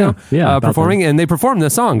 5 months Yeah, ago, yeah, about performing, and they performed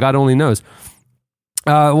this song, God Only Knows.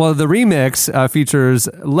 Well, the remix features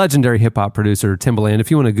legendary hip hop producer Timbaland. If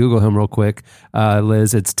you want to Google him real quick,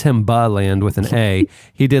 Liz, it's Timbaland with an A.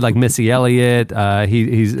 He did like Missy Elliott.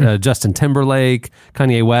 He's Justin Timberlake,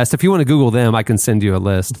 Kanye West. If you want to Google them, I can send you a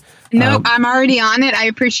list. No, I'm already on it. I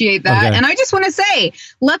appreciate that. Okay. And I just want to say,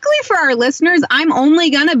 luckily for our listeners, I'm only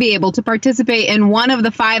going to be able to participate in one of the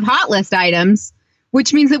 5 hot list items,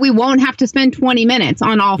 which means that we won't have to spend 20 minutes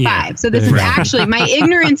on all 5. So this is actually, my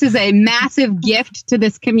ignorance is a massive gift to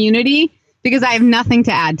this community because I have nothing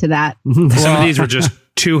to add to that. Some of these were just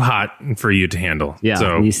too hot for you to handle. Yeah,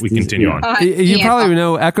 So these- we continue yeah. on. You Yeah. probably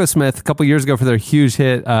know Echo Smith a couple years ago for their huge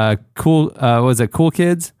hit, Cool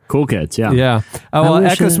Kids? Cool Kids, yeah. Yeah. Well,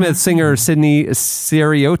 wish Echo I- Smith singer Sydney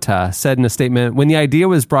Siriota said in a statement, when the idea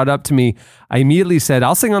was brought up to me, I immediately said,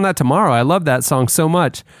 I'll sing on that tomorrow. I love that song so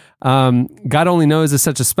much. God Only Knows is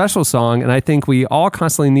such a special song, and I think we all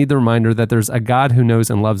constantly need the reminder that there's a God who knows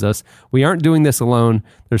and loves us. We aren't doing this alone.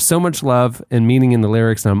 There's so much love and meaning in the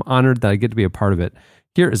lyrics, and I'm honored that I get to be a part of it.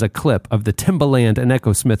 Here is a clip of the Timbaland and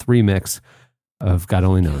Echo Smith remix of God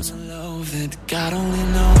Only Knows. Know that God only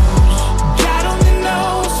knows. God only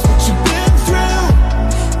knows what you've been through.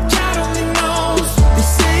 God only knows what they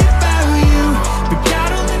say about you. But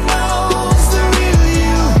God only knows the real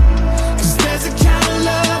you. 'Cause there's a kind of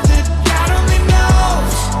love that God only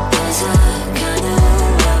knows. There's a kind of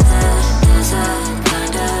love that there's a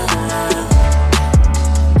kind of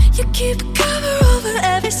love. You keep a cover over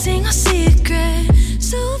every single secret.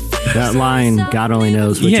 So That line, God only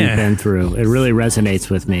knows what Yeah. you've been through, it really resonates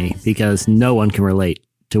with me because no one can relate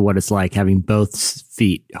to what it's like having both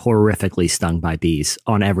feet horrifically stung by bees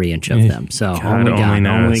on every inch of them. So God only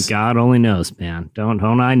knows. God only knows, man. Don't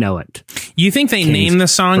I know it? You think they Kings name the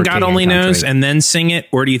song for God king Only and Knows country. and then sing it?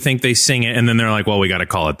 Or do you think they sing it and then they're like, well, we got to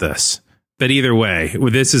call it this? But either way,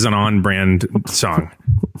 this is an on-brand song.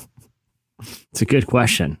 It's a good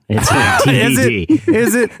question. It's TBD.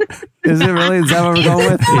 Is it really? Is that what we're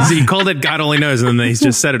going with? He called it God Only Knows, and then they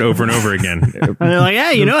just said it over and over again. And they're like,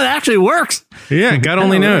 hey, you know, it actually works. Yeah, God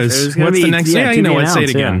Only knows. There's gonna What's be- the next? yeah, Yeah, to you know be what? Say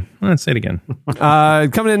it announced, again. Let's say it again.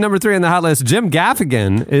 Coming in number 3 on the hot list, Jim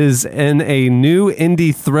Gaffigan is in a new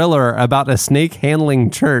indie thriller about a snake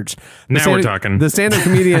handling church. Now we're talking. The stand-up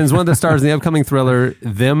comedian is one of the stars in the upcoming thriller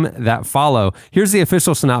Them That Follow. Here's the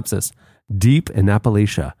official synopsis. Deep in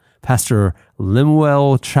Appalachia, Pastor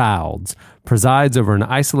Lemuel Childs presides over an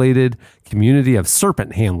isolated community of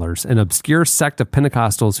serpent handlers, an obscure sect of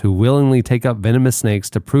Pentecostals who willingly take up venomous snakes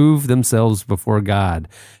to prove themselves before God.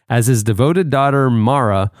 As his devoted daughter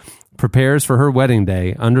Mara prepares for her wedding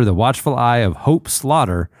day under the watchful eye of Hope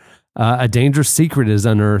Slaughter, a dangerous secret is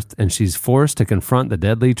unearthed, and she's forced to confront the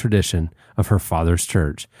deadly tradition of her father's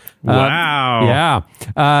church. Wow. Yeah.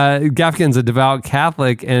 Gaffigan's a devout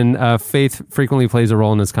Catholic, and faith frequently plays a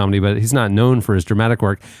role in his comedy, but he's not known for his dramatic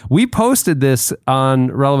work. We posted this on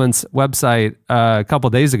Relevant's website a couple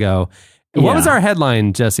days ago. What was our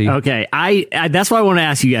headline, Jesse? Okay, I that's what I want to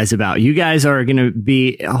ask you guys about. You guys are going to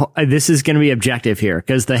be, this is going to be objective here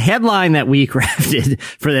because the headline that we crafted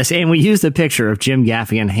for this, and we used a picture of Jim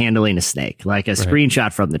Gaffigan handling a snake, like a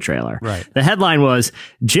screenshot from the trailer. Right. The headline was,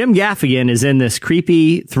 Jim Gaffigan is in this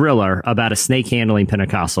creepy thriller about a snake handling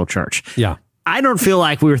Pentecostal church. Yeah. I don't feel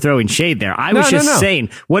like we were throwing shade there. I was just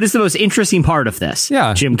saying, what is the most interesting part of this?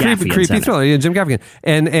 Yeah, Jim Gaffigan. creepy thriller. Yeah, Jim Gaffigan.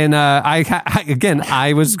 And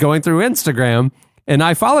I was going through Instagram and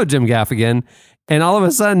I followed Jim Gaffigan, and all of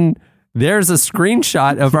a sudden there's a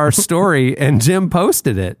screenshot of our story, and Jim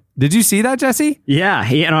posted it. Did you see that, Jesse? Yeah,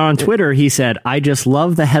 and on Twitter he said, "I just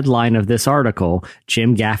love the headline of this article.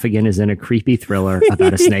 Jim Gaffigan is in a creepy thriller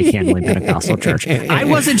about a snake handling Pentecostal church." I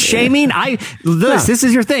wasn't shaming. This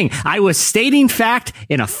is your thing. I was stating fact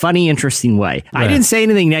in a funny, interesting way. I didn't say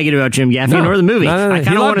anything negative about Jim Gaffigan or the movie. No. I He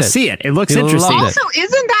kind of loved want to it. see it. It looks He interesting. loved it. Also,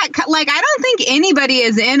 isn't that like, I don't think anybody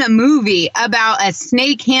is in a movie about a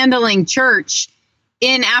snake handling church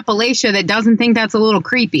in Appalachia that doesn't think that's a little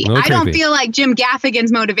creepy. I don't creepy. feel like Jim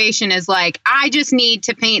Gaffigan's motivation is like, I just need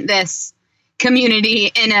to paint this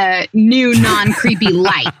community in a new, non-creepy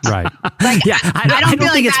light. Right. Like, Yeah, I don't feel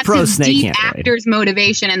like think it's that's pro his snake deep handling. actor's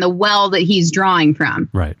motivation and the well that he's drawing from.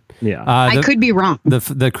 Right. Yeah. I could be wrong.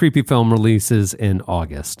 The creepy film releases in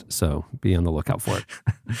August, so be on the lookout for it.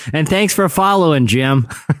 And thanks for following, Jim.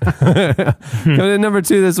 Coming in number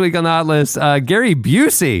 2 this week on the hot list, Gary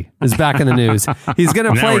Busey is back in the news. He's going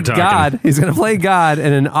to Now play we're talking. God. He's going to play God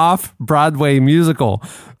in an off-Broadway musical.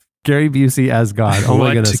 Gary Busey as God. Oh my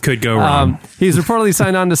What goodness. could go wrong? He's reportedly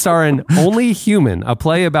signed on to star in Only Human, a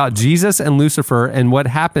play about Jesus and Lucifer and what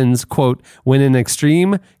happens, quote, when an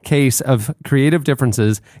extreme case of creative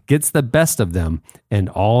differences gets the best of them and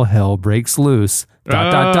all hell breaks loose.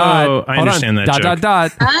 Dot, dot, dot. Oh, I Hold understand on. that Dot, joke.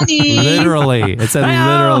 dot, dot. Honey. Literally. It said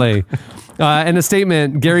literally. In a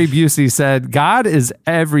statement, Gary Busey said, God is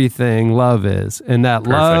everything love is, and that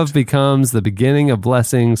love becomes the beginning of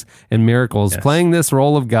blessings and miracles. Yes. Playing this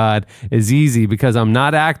role of God is easy because I'm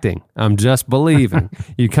not acting. I'm just believing.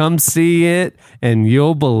 You come see it, and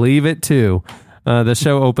you'll believe it too. The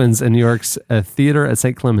show opens in New York's theater at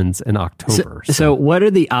St. Clements in October. So what are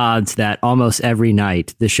the odds that almost every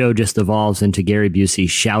night the show just evolves into Gary Busey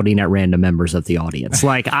shouting at random members of the audience?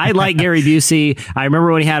 Like, I like Gary Busey. I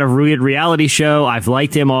remember when he had a weird reality show. I've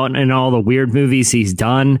liked him in all the weird movies he's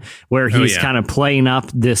done where he's kind of playing up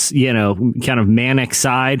this, kind of manic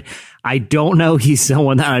side. I don't know he's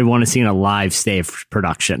someone that I'd want to see in a live stage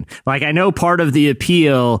production. Like, I know part of the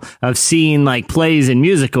appeal of seeing like plays and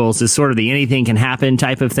musicals is sort of the anything can happen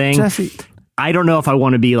type of thing. Jesse, I don't know if I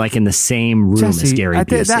want to be like in the same room as Gary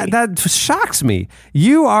Busey. That shocks me.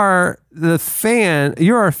 You are the fan.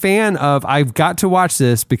 You're a fan of. I've got to watch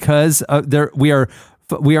this because we are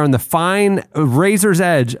on the fine razor's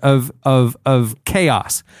edge of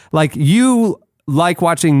chaos. Like, you like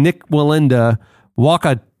watching Nick Walinda walk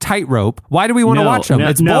a tightrope. Why do we want to watch them?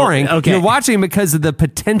 It's boring. Okay. You're watching because of the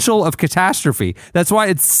potential of catastrophe. That's why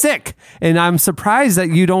it's sick. And I'm surprised that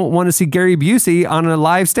you don't want to see Gary Busey on a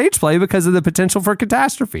live stage play because of the potential for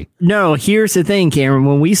catastrophe. No, here's the thing, Cameron.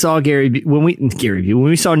 When we saw when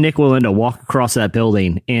we saw Nick Walinda walk across that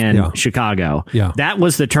building in Chicago, that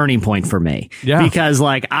was the turning point for me. Yeah. Because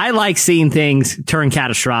like, I like seeing things turn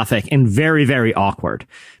catastrophic and very, very awkward.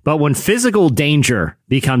 But when physical danger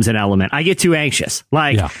becomes an element, I get too anxious.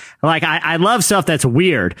 I love stuff that's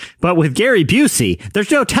weird, but with Gary Busey, there's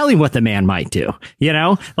no telling what the man might do.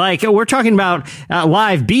 Like, we're talking about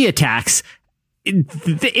live bee attacks.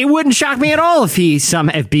 It wouldn't shock me at all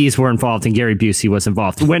if bees were involved and Gary Busey was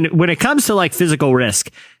involved. When it comes to like physical risk,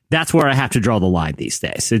 that's where I have to draw the line these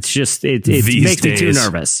days. It's just, it makes me too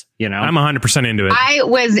nervous, I'm 100% into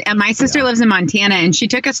it. My sister lives in Montana and she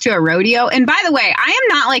took us to a rodeo. And by the way, I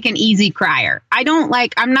am not like an easy crier.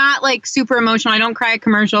 I'm not like super emotional. I don't cry at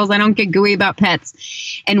commercials. I don't get gooey about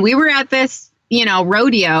pets. And we were at this,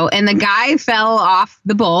 rodeo, and the guy fell off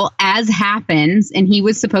the bull, as happens. And he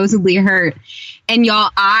was supposedly hurt. And y'all,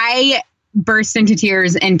 I burst into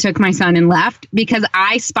tears and took my son and left because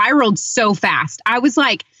I spiraled so fast. I was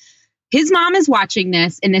like, his mom is watching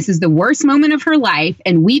this, and this is the worst moment of her life,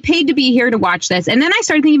 and we paid to be here to watch this. And then I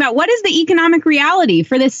started thinking about, what is the economic reality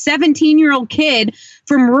for this 17-year-old kid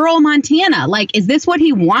from rural Montana? Like, is this what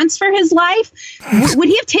he wants for his life? Would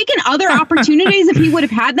he have taken other opportunities if he would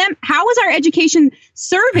have had them? How is our education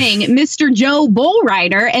serving Mr. Joe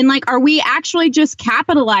Bullrider? And like, are we actually just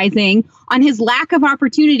capitalizing on his lack of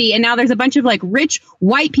opportunity? And now there's a bunch of like rich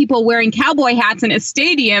white people wearing cowboy hats in a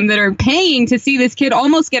stadium that are paying to see this kid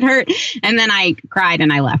almost get hurt. And then I cried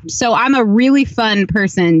and I left. So I'm a really fun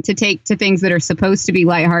person to take to things that are supposed to be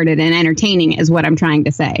lighthearted and entertaining, is what I'm trying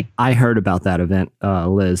to say. I heard about that event,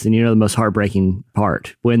 Liz, and the most heartbreaking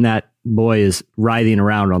part, when that boy is writhing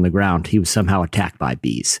around on the ground, he was somehow attacked by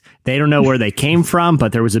bees. They don't know where they came from,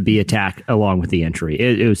 but there was a bee attack along with the injury.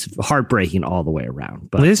 It was heartbreaking all the way around.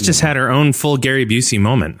 But Liz just had her own full Gary Busey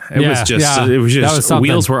moment. It was just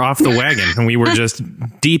wheels were off the wagon, and we were just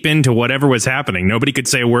deep into whatever was happening. Nobody could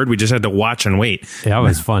say a word. We just had to watch and wait. Yeah, it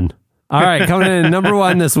was fun. All right, coming in number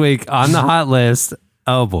one this week on the hot list.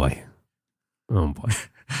 Oh boy.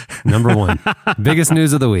 Number one, biggest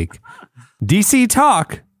news of the week. DC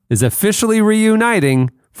Talk is officially reuniting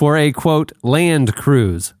for a, quote, land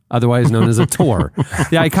cruise, otherwise known as a tour.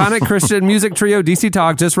 The iconic Christian music trio DC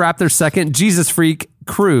Talk just wrapped their second Jesus Freak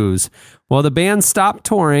cruise. Well, the band stopped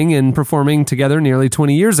touring and performing together nearly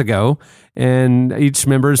 20 years ago, and each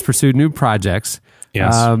member has pursued new projects.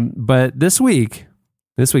 Yes. But this week,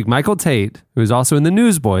 Michael Tate, who is also in the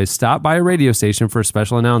Newsboys, stopped by a radio station for a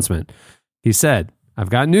special announcement. He said, "I've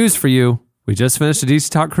got news for you. We just finished a DC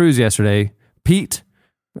Talk cruise yesterday. Pete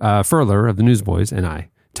Furler of the Newsboys and I,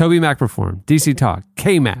 Toby Mac performed, DC Talk,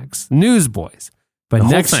 K-Max, Newsboys. But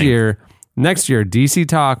next year, DC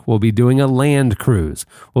Talk will be doing a land cruise.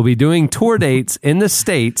 We'll be doing tour dates in the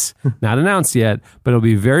States, not announced yet, but it'll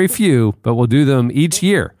be very few, but we'll do them each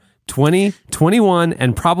year, 20, 21,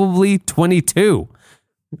 and probably 22.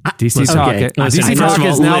 DC Talk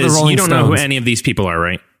is now the Rolling Stones. You don't know who any of these people are,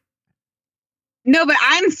 right? No, but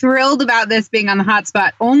I'm thrilled about this being on the hot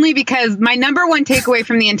spot only because my number one takeaway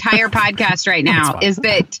from the entire podcast right now is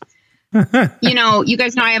that you know, you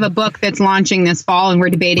guys know I have a book that's launching this fall, and we're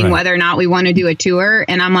debating Right. whether or not we want to do a tour.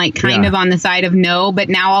 And I'm like kind of on the side of no, but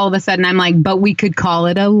now all of a sudden I'm like, but we could call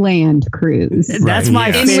it a land cruise. That's my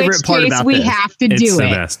In favorite which part case about we this. have to It's do the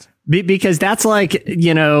it. best. Because that's like,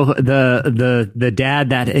 you know, the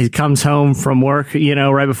dad that comes home from work, you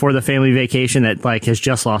know, right before the family vacation that like has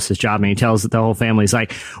just lost his job, and he tells the whole family, he's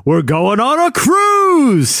like, we're going on a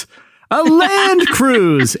cruise, a land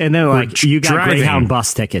cruise. And then like, you got driving. Greyhound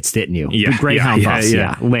bus tickets, didn't you? Yeah, The Greyhound yeah, bus,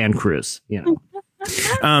 yeah. land cruise, you know.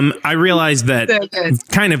 I realized that So good.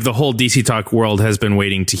 kind of the whole DC Talk world has been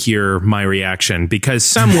waiting to hear my reaction, because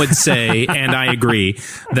some would say, and I agree,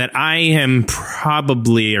 that I am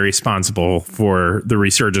probably responsible for the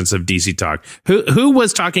resurgence of DC Talk. Who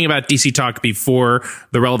was talking about DC Talk before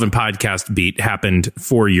the Relevant Podcast beat happened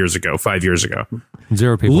 5 years ago?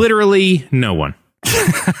 0 people. Literally no one.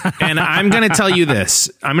 And I'm going to tell you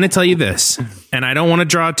this. And I don't want to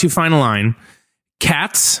draw too fine a line.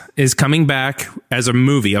 Cats is coming back as a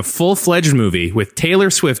movie, a full-fledged movie with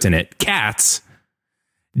Taylor Swift in it. Cats.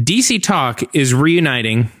 DC Talk is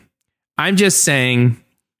reuniting. I'm just saying,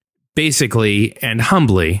 basically and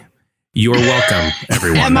humbly, you're welcome,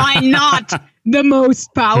 everyone. Am I not the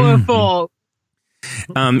most powerful?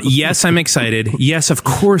 Yes, I'm excited. Yes, of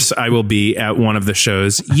course I will be at one of the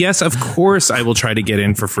shows. Yes, of course I will try to get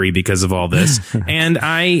in for free because of all this. And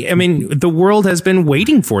I mean, the world has been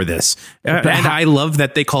waiting for this. And I love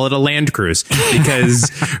that they call it a land cruise, because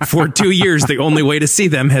for 2 years, the only way to see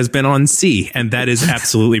them has been on sea. And that is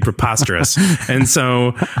absolutely preposterous. And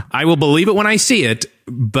so I will believe it when I see it,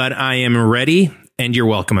 but I am ready. And you're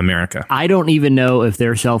welcome, America. I don't even know if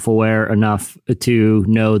they're self-aware enough to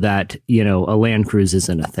know that, you know, a land cruise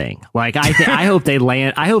isn't a thing. Like, I hope they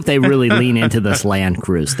really lean into this land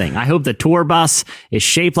cruise thing. I hope the tour bus is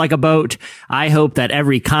shaped like a boat. I hope that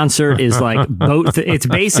every concert is like boat. It's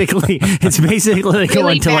basically Really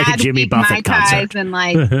going to like a bad Jimmy big Buffett Mai Tais concert. and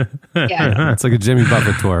like, yeah. It's like a Jimmy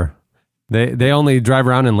Buffett tour. They only drive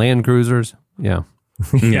around in Land Cruisers. Yeah.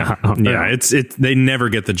 Yeah. They never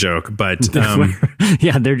get the joke, but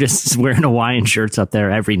Yeah, they're just wearing Hawaiian shirts up there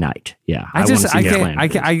every night. Yeah,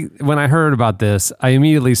 I when I heard about this, I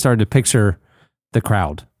immediately started to picture the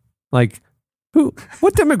crowd. Like,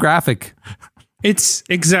 what demographic? it's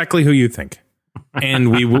exactly who you think.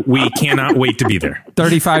 And we cannot wait to be there.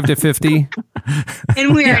 35 to 50.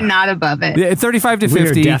 And we are not above it. Yeah, 35 to We are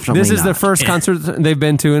 50. definitely This is the not. first concert they've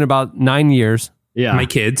been to in about 9 years. Yeah, My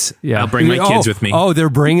kids. Yeah. I'll bring my kids with me. Oh, they're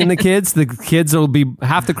bringing the kids. The kids will be,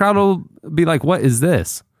 half the crowd will be like, what is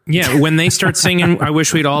this? Yeah, when they start singing "I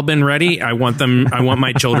Wish We'd All Been Ready," I want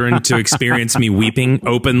my children to experience me weeping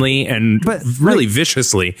openly and But, really like,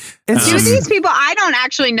 viciously. It's Do just, these people, I don't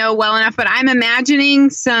actually know well enough, but I'm imagining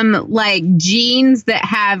some like jeans that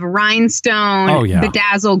have rhinestone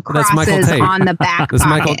bedazzled That's Michael crosses Tate. on the back That's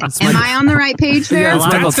Michael- pocket. that's Am Michael- I on the right page there? Yeah, a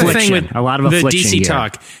lot of That's the thing affliction. with A lot of the affliction DC gear.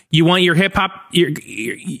 Talk. You want your hip hop.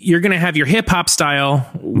 You're going to have your hip hop style.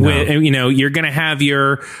 With, you know, you're going to have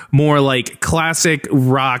your more like classic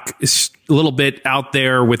rock, a little bit out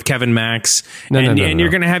there with Kevin Max, and you're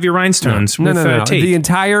going to have your rhinestones with Tate. The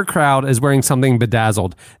entire crowd is wearing something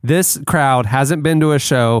bedazzled. This crowd hasn't been to a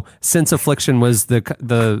show since Affliction was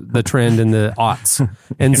the trend in the aughts,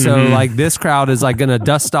 and so like this crowd is like going to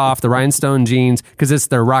dust off the rhinestone jeans because it's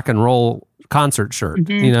their rock and roll concert shirt.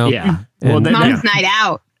 You know, Yeah. And- Well, Mom's night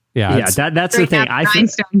out. yeah, yeah, it's- that's the Straight thing. up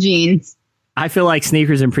rhinestone jeans. I feel like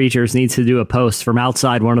Sneakers and Preachers needs to do a post from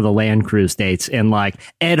outside one of the land cruise dates and like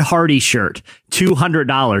Ed Hardy shirt,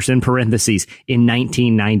 $200 in parentheses in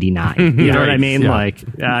 1999. You know what I mean? Yeah. Like,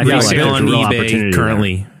 I feel like Resale there's on a real eBay opportunity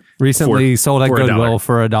currently. recently sold at for $1. Goodwill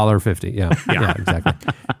for $1.50. Yeah, yeah, exactly.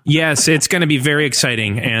 Yes, it's going to be very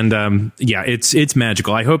exciting, and it's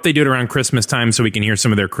magical. I hope they do it around Christmas time so we can hear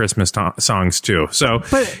some of their Christmas songs too. So,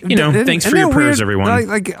 thanks for your prayers, everyone.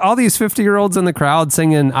 Like all these 50-year-olds in the crowd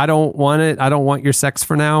singing, "I don't want it. I don't want your sex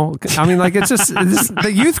for now." I mean, like it's just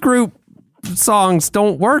the youth group songs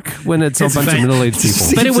don't work when it's a bunch of middle-aged people.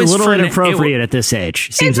 But it Seems was a little for- inappropriate at this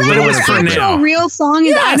age. Seems Is a that little your for inappropriate. now. actual real song?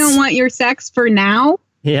 Is I Yes. don't want your sex for now?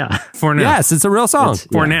 Yeah, for now, Yes, it's a real song.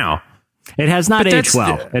 for now, it has not But aged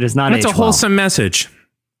well. It is not that's aged a wholesome message.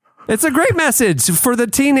 It's a great message for the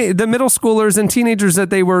middle schoolers and teenagers that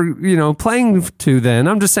they were, playing to then.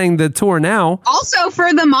 I'm just saying the tour now. Also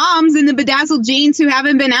for the moms in the bedazzled jeans who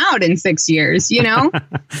haven't been out in 6 years,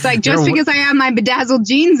 It's like, just because I have my bedazzled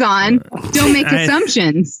jeans on, don't make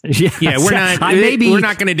assumptions. well. Yeah, Yeah, we're not. Maybe we're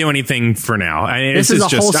not going to do anything for now. this is a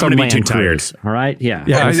just. I'm wholesome going to be too land tired. cruise. All right. Yeah.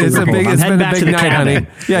 Yeah, This it's is a big. I'm It's heading been a back to big the night, cabin.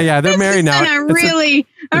 honey. Yeah, they're married This now. has been a really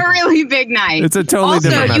a really big night. It's a totally also,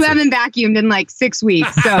 different you message. haven't vacuumed in like 6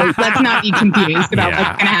 weeks, so let's not be confused about what's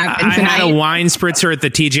going to happen I had a tonight. wine spritzer at the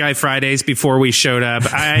TGI Fridays before we showed up.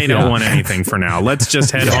 I don't want anything for now. Let's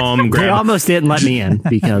just head home. They Grab. almost didn't let me in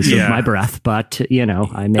because Yeah. of my breath, but I made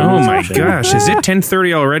Oh it my happen. gosh! Is it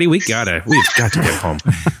 10:30 already? We've got to get home.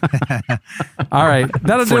 All right.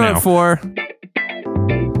 That'll For do now. it for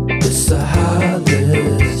It's the hot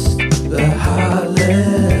list. The hot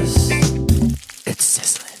list. It's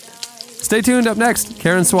sizzling. Stay tuned. Up next,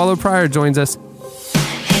 Karen Swallow Pryor joins us.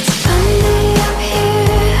 It's funny up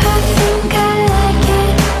here, I think I like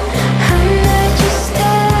it. I'm not just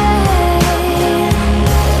staying.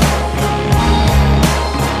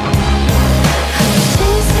 It's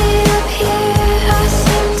easy up here, I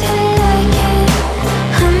seem to like it.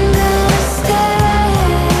 I'm gonna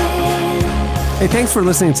stay. Hey, thanks for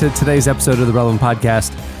listening to today's episode of the Relevant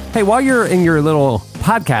Podcast. Hey, while you're in your little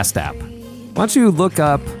podcast app, why don't you look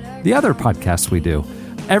up the other podcasts we do?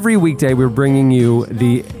 Every weekday, we're bringing you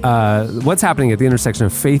the what's happening at the intersection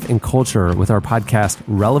of faith and culture with our podcast,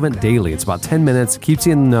 Relevant Daily. It's about 10 minutes, keeps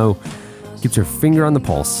you in the know, keeps your finger on the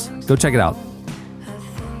pulse. Go check it out.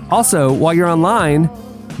 Also, while you're online,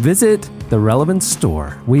 visit the Relevant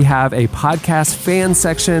Store. We have a podcast fan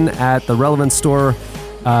section at the Relevant Store.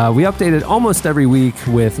 We update it almost every week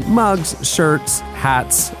with mugs, shirts,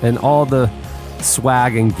 hats, and all the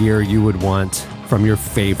swag and gear you would want from your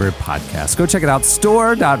favorite podcast. Go check it out,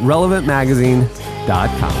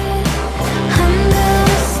 store.relevantmagazine.com. I'm gonna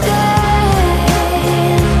stay.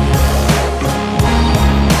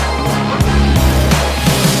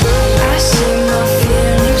 I see my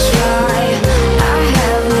feelings fly. I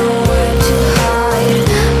have nowhere to hide.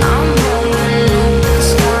 I'm rolling open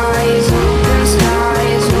skies, open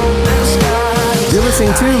skies, open skies. You're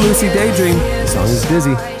listening to Lucy Daydream. The song is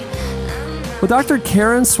Dizzy. Well, Dr.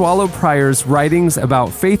 Karen Swallow Pryor's writings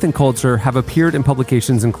about faith and culture have appeared in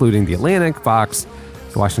publications including The Atlantic, Vox,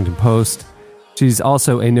 The Washington Post. She's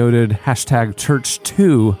also a noted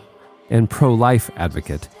 #Church2 and pro-life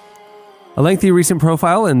advocate. A lengthy recent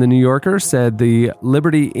profile in The New Yorker said the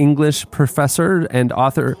Liberty English professor and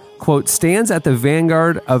author, quote, stands at the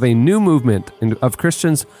vanguard of a new movement of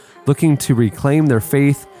Christians looking to reclaim their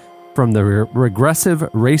faith from the regressive,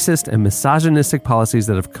 racist, and misogynistic policies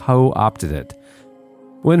that have co-opted it.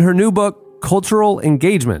 When her new book, Cultural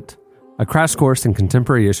Engagement, a crash course in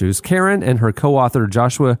contemporary issues, Karen and her co-author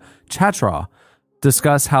Joshua Chatraw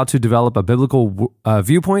discuss how to develop a biblical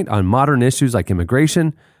viewpoint on modern issues like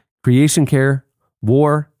immigration, creation care,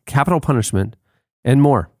 war, capital punishment, and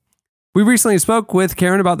more. We recently spoke with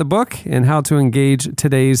Karen about the book and how to engage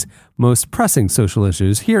today's most pressing social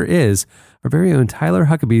issues. Here is our very own Tyler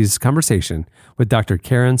Huckabee's conversation with Dr.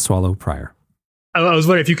 Karen Swallow Pryor. I was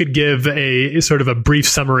wondering if you could give a sort of a brief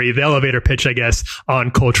summary, the elevator pitch, I guess,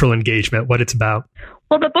 on cultural engagement, what it's about.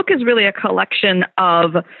 Well, the book is really a collection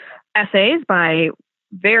of essays by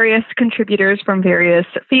various contributors from various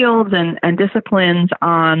fields and disciplines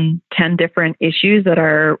on 10 different issues that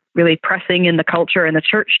are really pressing in the culture and the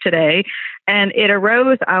church today. And it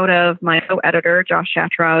arose out of my co-editor, Josh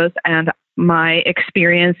Chatraw's, and my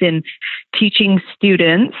experience in teaching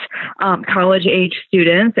students, college-age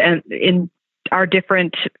students, and in our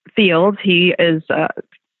different fields. He is a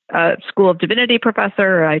School of Divinity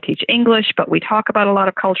professor. I teach English, but we talk about a lot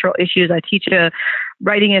of cultural issues. I teach a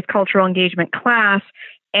writing as cultural engagement class,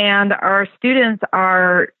 and our students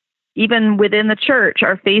are, even within the church,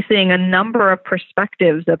 are facing a number of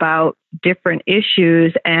perspectives about different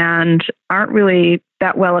issues and aren't really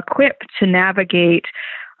that well equipped to navigate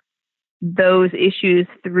those issues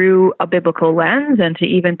through a biblical lens and to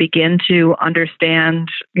even begin to understand,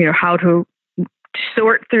 how to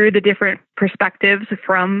sort through the different perspectives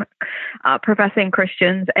from professing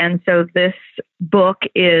Christians. And so this book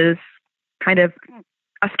is kind of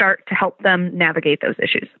a start to help them navigate those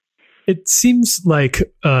issues. It seems like,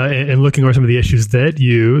 in looking over some of the issues that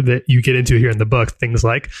you get into here in the book, things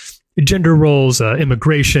like gender roles,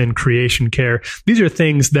 immigration, creation care, these are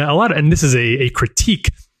things that and this is a critique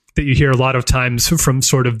that you hear a lot of times from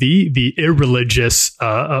sort of the irreligious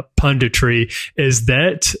punditry, is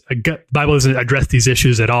that the Bible doesn't address these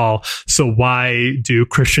issues at all. So why do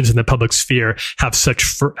Christians in the public sphere have such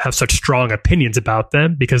strong opinions about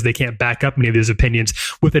them? Because they can't back up many of these opinions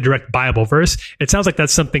with a direct Bible verse. It sounds like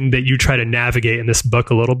that's something that you try to navigate in this book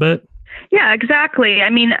a little bit. Yeah, exactly. I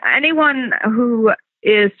mean, anyone who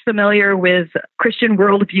is familiar with Christian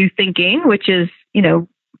worldview thinking, which is,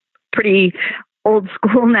 pretty old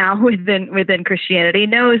school now within Christianity,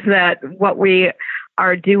 knows that what we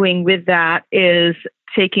are doing with that is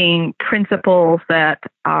taking principles that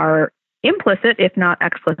are implicit, if not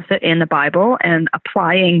explicit, in the Bible and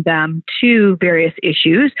applying them to various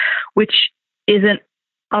issues, which isn't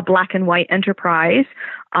a black and white enterprise.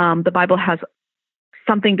 The Bible has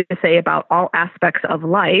something to say about all aspects of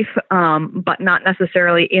life, but not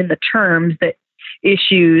necessarily in the terms that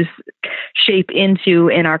issues shape into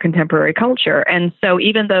in our contemporary culture. And so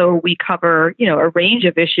even though we cover, a range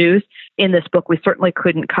of issues in this book, we certainly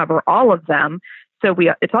couldn't cover all of them. So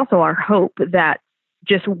it's also our hope that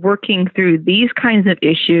just working through these kinds of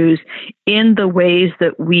issues in the ways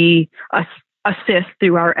that we assist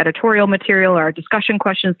through our editorial material, our discussion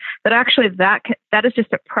questions, that actually that is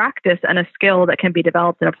just a practice and a skill that can be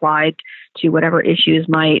developed and applied to whatever issues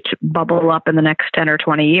might bubble up in the next 10 or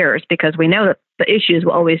 20 years, because we know that the issues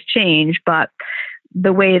will always change, but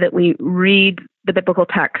the way that we read the biblical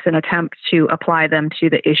texts and attempt to apply them to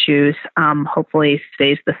the issues hopefully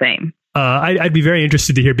stays the same. I'd be very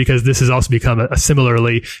interested to hear, because this has also become a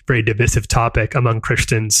similarly very divisive topic among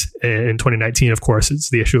Christians in 2019. Of course, it's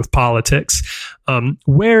the issue of politics.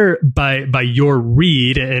 Where by your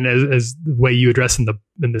read and as the way you address in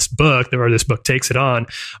this book, or this book takes it on,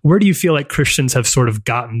 where do you feel like Christians have sort of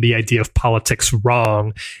gotten the idea of politics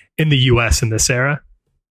wrong in the U.S. in this era?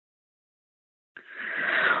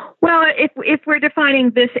 Well, if we're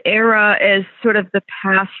defining this era as sort of the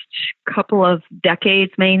past couple of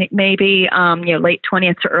decades, maybe late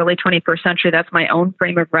 20th to early 21st century, that's my own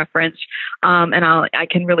frame of reference, and I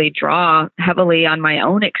can really draw heavily on my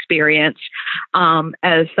own experience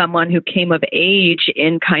as someone who came of age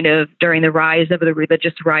in kind of during the rise of the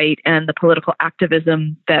religious right and the political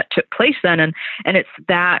activism that took place then, and it's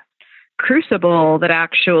that crucible that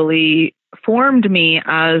actually formed me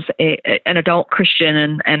as an adult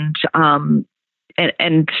Christian and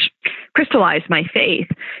crystallized my faith.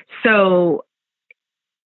 So,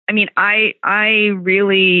 I mean, I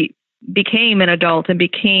really became an adult and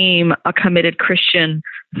became a committed Christian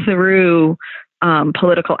through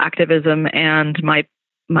political activism and my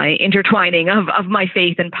intertwining of my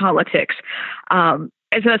faith in politics.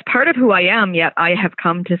 As part of who I am, yet I have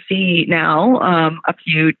come to see now, a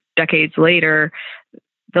few decades later,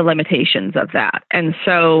 the limitations of that. And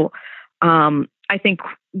so I think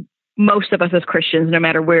most of us as Christians, no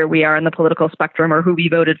matter where we are in the political spectrum or who we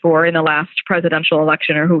voted for in the last presidential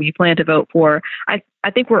election or who we plan to vote for, I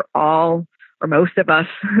think we're all, or most of us,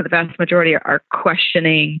 the vast majority, are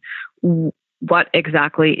questioning what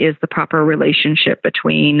exactly is the proper relationship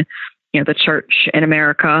between, the church in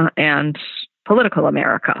America and political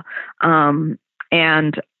America. I'm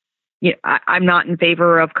not in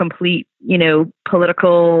favor of complete,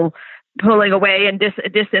 political pulling away and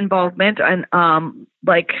disinvolvement, and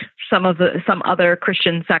like some other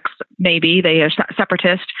Christian sects, maybe they are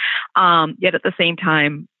separatist. Yet at the same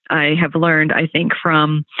time, I have learned, I think,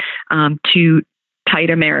 from too tight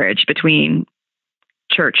a marriage between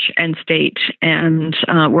church and state, and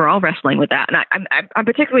we're all wrestling with that. And I'm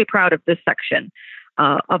particularly proud of this section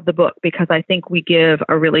of the book, because I think we give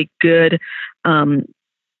a really good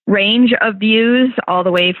range of views, all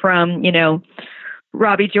the way from,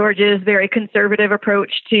 Robbie George's very conservative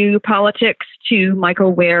approach to politics to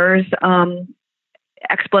Michael Ware's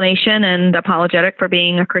explanation and apologetic for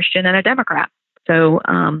being a Christian and a Democrat. So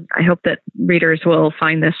I hope that readers will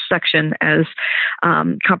find this section as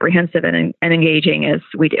comprehensive and engaging as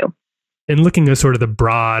we do. In looking at sort of the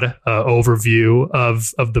broad overview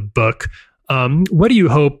of the book, what do you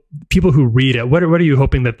hope people who read it, what are you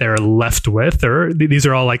hoping that they're left with? Or these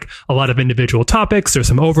are all like a lot of individual topics. There's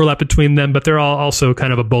some overlap between them, but they're all also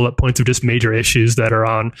kind of a bullet points of just major issues that are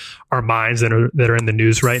on our minds that are in the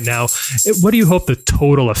news right now. What do you hope the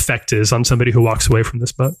total effect is on somebody who walks away from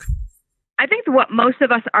this book? I think what most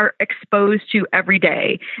of us are exposed to every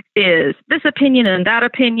day is this opinion and that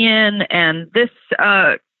opinion, and this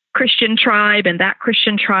Christian tribe and that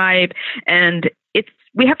Christian tribe, and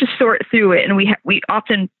we have to sort through it, and we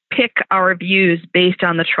often pick our views based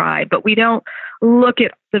on the tribe, but we don't look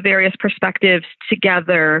at the various perspectives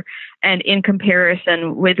together and in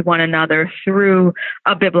comparison with one another through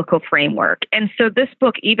a biblical framework. And so this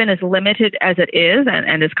book, even as limited as it is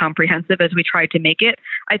and as comprehensive as we try to make it,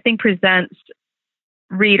 I think presents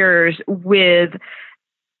readers with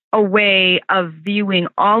a way of viewing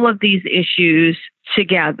all of these issues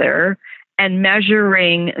together and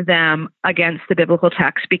measuring them against the biblical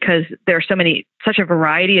text, because there are such a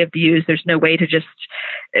variety of views. There's no way to just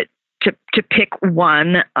to pick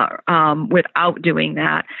one without doing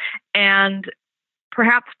that. And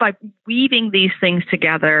perhaps by weaving these things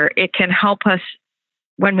together, it can help us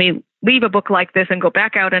when we leave a book like this and go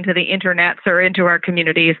back out into the internets or into our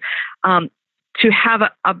communities to have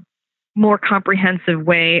a more comprehensive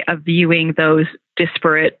way of viewing those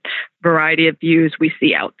disparate variety of views we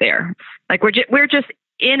see out there. Like we're just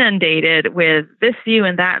inundated with this view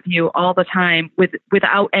and that view all the time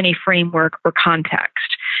without any framework or context.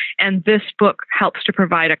 And this book helps to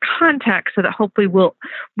provide a context so that hopefully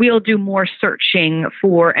we'll do more searching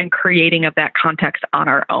for and creating of that context on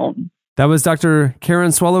our own. That was Dr.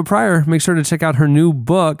 Karen Swallow Prior. Make sure to check out her new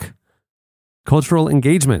book, Cultural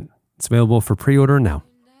Engagement. It's available for pre-order now.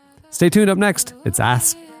 Stay tuned. Up next, it's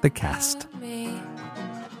Ask the Cast.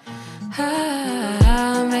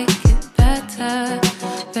 I'll make it better,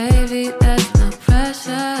 baby. There's no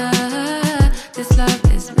pressure. This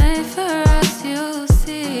love is made for us, you'll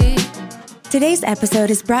see. Today's episode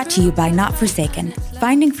is brought to you by Not Forsaken,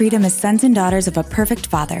 Finding Freedom as Sons and Daughters of a Perfect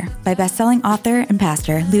Father by best-selling author and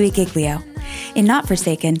pastor Louis Giglio. In Not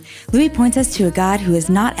Forsaken, Louis points us to a God who is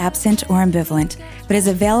not absent or ambivalent, but is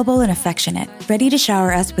available and affectionate, ready to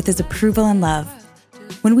shower us with his approval and love.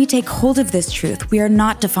 When we take hold of this truth, we are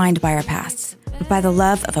not defined by our pasts, but by the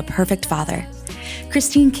love of a perfect Father.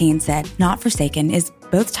 Christine Caine said, Not Forsaken is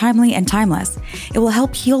both timely and timeless. It will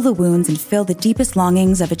help heal the wounds and fill the deepest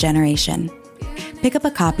longings of a generation. Pick up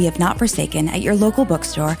a copy of Not Forsaken at your local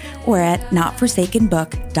bookstore or at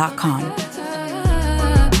notforsakenbook.com.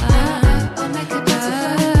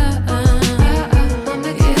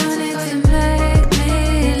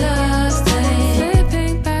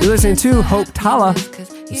 You're listening to Hope Tala.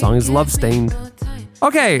 The song is Love Stained.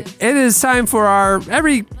 Okay, it is time for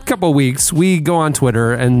every couple of weeks, we go on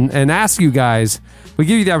Twitter and ask you guys, we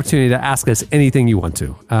give you the opportunity to ask us anything you want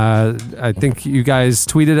to. I think you guys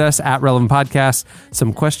tweeted us at Relevant Podcast,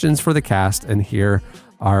 some questions for the cast, and here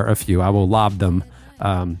are a few. I will lob them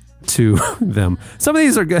to them. Some of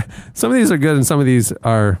these are good. Some of these are good, and some of these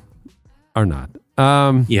are not.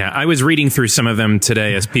 Yeah, I was reading through some of them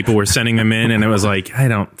today as people were sending them in, and it was like, I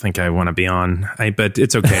don't think I want to be on. But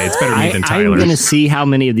it's okay. It's better me than Tyler. I'm going to see how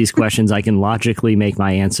many of these questions I can logically make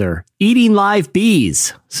my answer. Eating live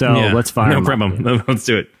bees. So let's fire No problem. Let's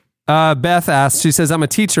do it. Beth asks, she says, I'm a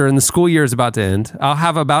teacher and the school year is about to end. I'll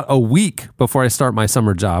have about a week before I start my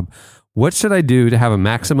summer job. What should I do to have a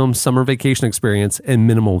maximum summer vacation experience in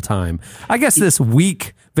minimal time? I guess this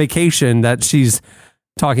week vacation that she's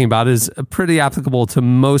talking about is pretty applicable to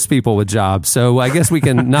most people with jobs. So I guess we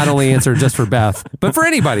can not only answer just for Beth, but for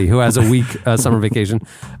anybody who has a week summer vacation.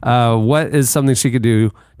 What is something she could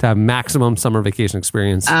do to have maximum summer vacation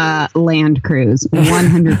experience? Land cruise,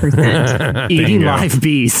 100%. Eating live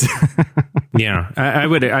bees. Yeah, I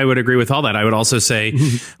would agree with all that. I would also say,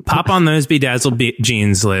 pop on those bedazzled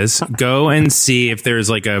jeans, Liz. Go and see if there's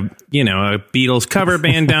like a Beatles cover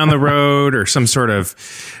band down the road or some sort of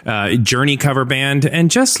Journey cover band,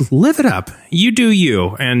 and just live it up. You do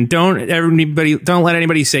you, and don't let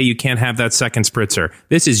anybody say you can't have that second spritzer.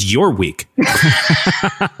 This is your week.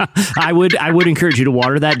 I would encourage you to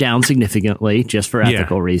water that down significantly, just for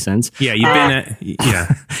ethical reasons. Yeah, you've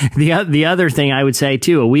been The other thing I would say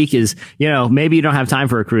too, a week is, maybe you don't have time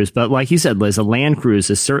for a cruise, but like you said, Liz, a land cruise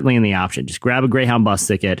is certainly in the option. Just grab a Greyhound bus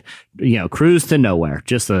ticket, cruise to nowhere,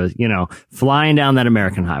 just flying down that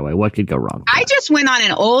American highway. What could go wrong? I just went on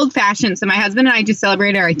an old fashioned. So my husband and I just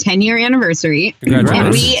celebrated our 10-year anniversary. Congratulations.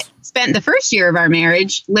 And we spent the first year of our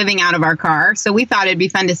marriage living out of our car. So we thought it'd be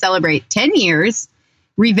fun to celebrate 10 years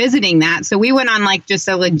revisiting that. So we went on just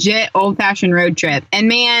a legit old fashioned road trip. And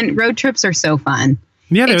man, road trips are so fun.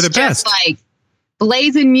 Yeah, they're it's the best. Just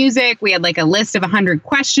blazing music. We had a list of 100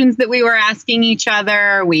 questions that we were asking each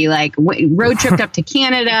other. We road tripped up to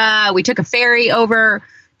Canada. We took a ferry over,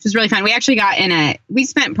 which was really fun. We actually we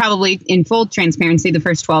spent probably, in full transparency, the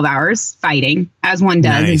first 12 hours fighting, as one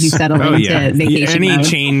does as you settle into vacation mode.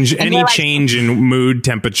 Any change in mood,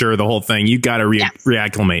 temperature, the whole thing, you got to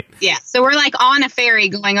reacclimate. Yeah. So we're on a ferry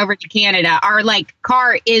going over to Canada. Our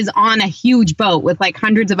car is on a huge boat with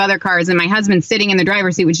hundreds of other cars, and my husband's sitting in the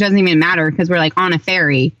driver's seat, which doesn't even matter because we're on a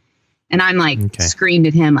ferry. And I'm screamed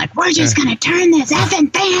at him, we're just going to turn this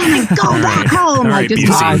effing fan and go back home.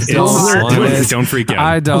 Don't freak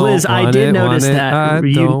out. Liz, I did notice that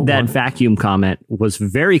that vacuum comment was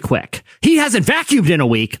very quick. He hasn't vacuumed in a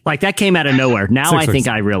week. That came out of nowhere. Now I think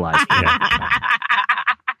I realized.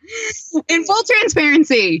 In full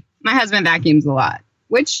transparency, my husband vacuums a lot,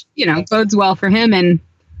 which, bodes well for him. And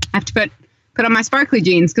I have to put on my sparkly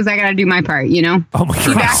jeans because I got to do my part, Oh my gosh.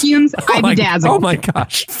 He vacuums, I bedazzle. Oh my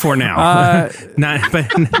gosh. For now.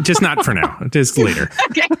 Just not for now. Just later.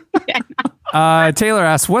 Okay. Taylor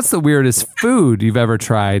asks, what's the weirdest food you've ever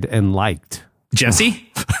tried and liked?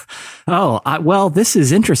 Jesse? Well, this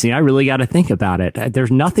is interesting. I really got to think about it.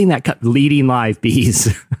 There's nothing that leading live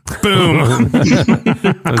bees. Boom.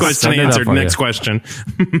 Question Set it up answered. for Next you. question.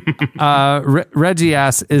 Reggie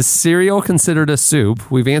asks, is cereal considered a soup?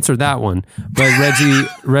 We've answered that one. But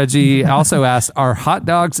Reggie also asked, are hot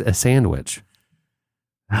dogs a sandwich?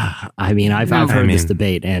 I mean, I've heard this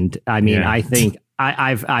debate, and I mean, Yeah. I think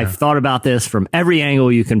I've thought about this from every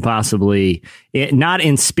angle you can possibly, not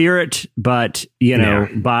in spirit, but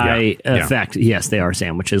by effect. Yes, they are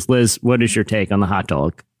sandwiches. Liz, what is your take on the hot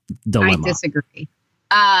dog dilemma? I disagree.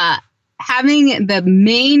 Having the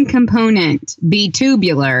main component be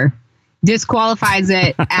tubular disqualifies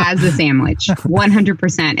it as a sandwich.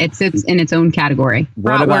 100%. It sits in its own category.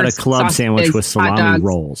 What about a Bratwurst, club sandwich sausages, with hot salami dogs.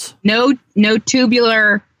 rolls? No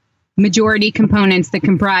tubular majority components that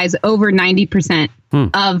comprise over 90%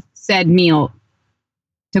 of said meal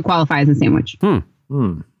to qualify as a sandwich. I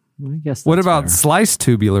guess. What that's about fair. sliced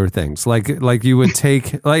tubular things? Like you would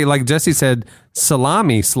take, like Jesse said,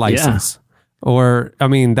 salami slices. Or, I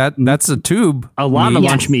mean, that's a tube. A lot of Yes.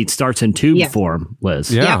 lunch meat starts in tube Yes. form,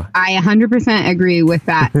 Liz. Yeah. Yep, I 100% agree with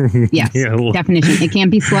that. Yes, Yeah, well, definition. It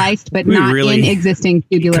can be sliced, but we not really- in existing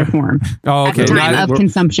tubular form Oh, at the okay. time Not- of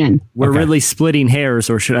consumption. We're really splitting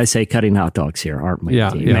hairs, or should I say cutting hot dogs here, aren't we?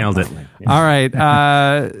 Yeah, team? yeah. Nailed it. All right.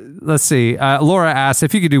 Let's see. Laura asks,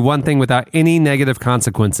 if you could do one thing without any negative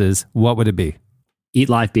consequences, what would it be? Eat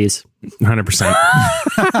live bees. 100%.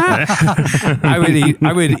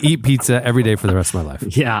 I would eat pizza every day for the rest of my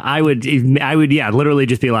life. Yeah, I would. Yeah, literally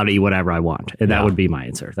just be allowed to eat whatever I want, and that would be my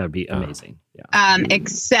answer. That would be amazing. Yeah.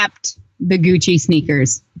 Except the Gucci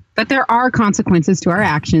sneakers. But there are consequences to our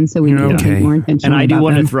actions, so we need to Okay. be more intentional. And I do about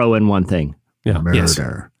want to them. throw in one thing: Yeah. Yes.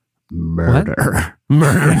 murder,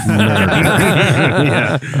 Yeah.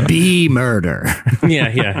 bee murder.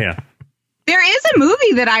 Yeah. There is a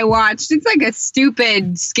movie that I watched. It's like a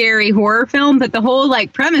stupid, scary horror film, but the whole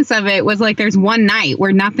like premise of it was like there's one night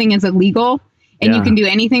where nothing is illegal and you Yeah. can do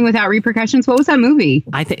anything without repercussions. What was that movie?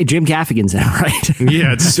 I think Jim Gaffigan's in it, right?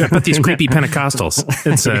 Yeah, it's about these creepy Pentecostals.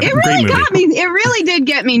 It's a It great really movie. got me. It really did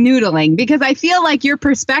get me noodling because I feel like your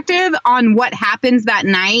perspective on what happens that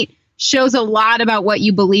night shows a lot about what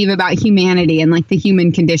you believe about humanity and like the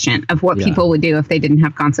human condition of what Yeah. people would do if they didn't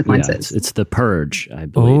have Yeah, consequences. it's The Purge, I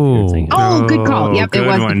believe. Oh. You're thinking. Oh, good call. Yep, good it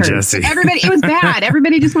was one, the Purge. Jesse. Everybody, it was bad.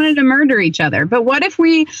 Everybody just wanted to murder each other. But what if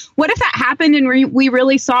that happened and we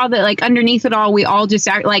really saw that like underneath it all, we all just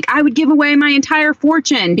act like I would give away my entire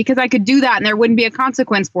fortune because I could do that and there wouldn't be a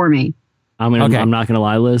consequence for me. Okay. I'm not going to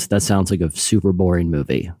lie, Liz. That sounds like a super boring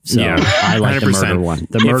movie. So Yeah, I like the 100%. murder one.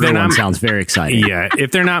 The If murder they're one not- sounds very exciting. Yeah, if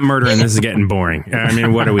they're not murdering, this is getting boring. I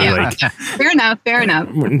mean, what are we like? Fair enough.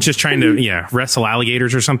 We're just trying to wrestle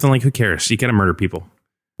alligators or something. Like, who cares? You got to murder people.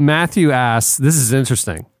 Matthew asks, this is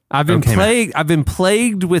interesting. I've been Okay,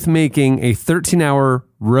 plagued with making a 13-hour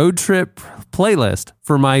road trip playlist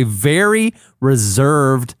for my very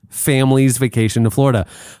reserved family's vacation to Florida.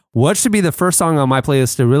 What should be the first song on my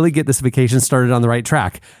playlist to really get this vacation started on the right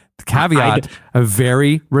track? The caveat, a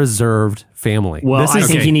very reserved family. Well, This I is-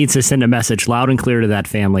 think he needs to send a message loud and clear to that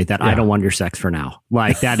family that I don't want your sex for now.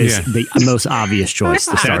 Like, that is the most obvious choice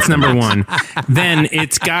to start. That's number one. Then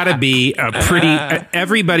it's got to be a pretty.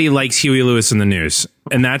 Everybody likes Huey Lewis in the news,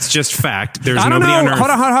 and that's just fact. There's I don't nobody know. on earth.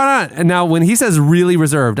 Hold on. And now, when he says really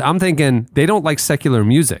reserved, I'm thinking they don't like secular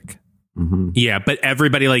music. Yeah, but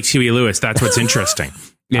everybody likes Huey Lewis. That's what's interesting.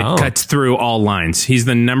 It Oh. cuts through all lines. He's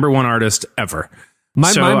the number one artist ever.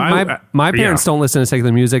 My So my parents don't listen to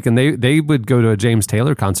secular music, and they would go to a James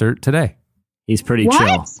Taylor concert today. He's pretty What?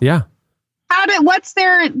 chill. Yeah, What's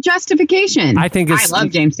their justification? I think it's I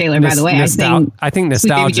love James Taylor, by the way. I sing I think Sweet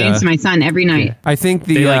Baby nostalgia. James to my son every night. I think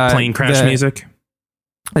the They like plane crash the- music.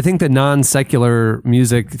 I think the non-secular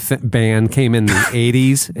music band came in the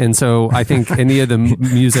 80s, and so I think any of the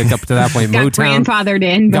music up to that point, Got Motown, grandfathered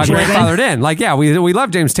in. got before then. grandfathered in. Like, yeah, we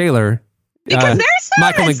love James Taylor. Because there's some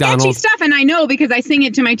Michael sketchy McDonald. stuff, and I know because I sing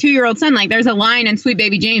it to my 2-year-old son. Like, there's a line in Sweet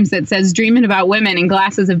Baby James that says "dreaming about women and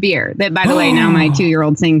glasses of beer." That, by the way, now my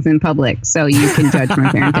 2-year-old sings in public, so you can judge my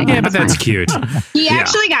parenting. Yeah, but that's fine. cute. He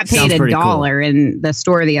actually got Sounds paid pretty $1 in the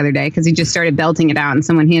store the other day because he just started belting it out, and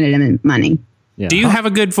someone handed him money. Yeah. Do you have a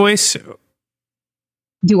good voice?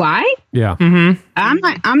 Do I? Yeah, I'm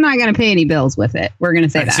not going to pay any bills with it. We're going to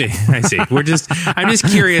say I that. see. I'm just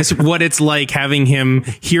curious what it's like having him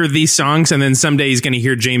hear these songs, and then someday he's going to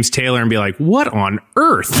hear James Taylor and be like, "What on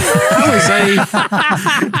earth? How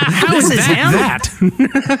is that?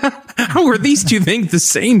 How are these two things the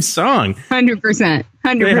same song?" 100%.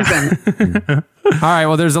 100%. All right.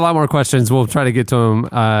 Well, there's a lot more questions. We'll try to get to them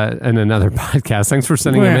in another podcast. Thanks for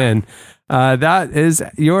sending them in. That is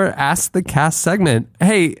your Ask the Cast segment.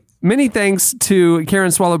 Hey, Many thanks to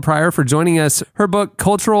Karen Swallow Pryor for joining us. Her book,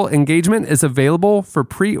 Cultural Engagement, is available for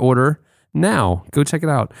pre-order now. Go check it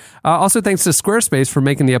out. Also, thanks to Squarespace for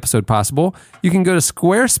making the episode possible. You can go to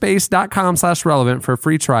squarespace.com/relevant for a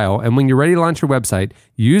free trial. And when you're ready to launch your website,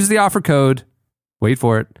 use the offer code, wait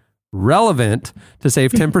for it, relevant, to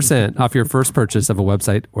save 10% off your first purchase of a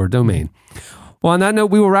website or domain. Well, on that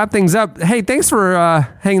note, we will wrap things up. Hey, thanks for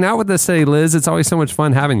hanging out with us today, Liz. It's always so much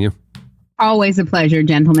fun having you. Always a pleasure,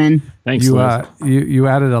 gentlemen. Thanks, You, Liz. you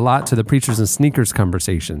added a lot to the Preachers and Sneakers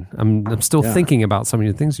conversation. I'm still thinking about some of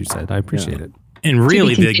the things you said. I appreciate it. And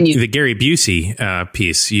really, continued. the Gary Busey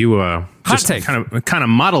piece, you just take. kind of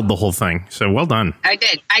modeled the whole thing. So well done. I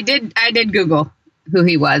did Google who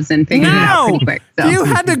he was and figured it out pretty quick. So. You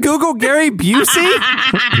had to Google Gary Busey?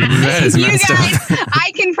 That is You messed guys, up.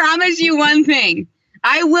 I can promise you one thing.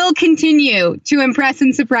 I will continue to impress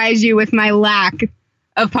and surprise you with my lack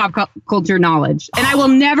of pop culture knowledge. And I will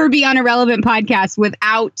never be on a relevant podcast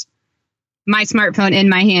without my smartphone in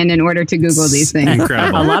my hand in order to Google these things.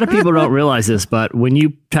 Incredible. A lot of people don't realize this, but when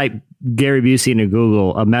you type Gary Busey into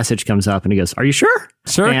Google, a message comes up and it goes, "Are you sure?"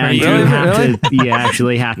 Sure. And Really? you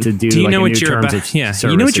actually have to do. Do you like know a what new you're terms about? of Yeah,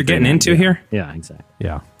 service you know what you're getting agreement. into here. Yeah, exactly.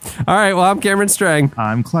 Yeah. All right. Well, I'm Cameron Strang.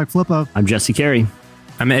 I'm Clark Flippo. I'm Jesse Carey.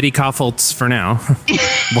 I'm Eddie Koffoltz for now.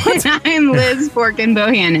 I'm Liz Forkin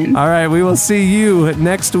Bohannon. All right. We will see you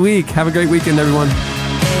next week. Have a great weekend, everyone.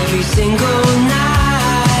 Every single night.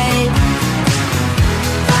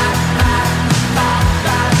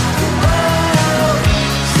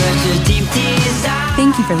 Such a deep desire.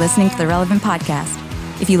 Thank you for listening to the Relevant Podcast.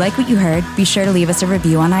 If you like what you heard, be sure to leave us a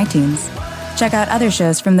review on iTunes. Check out other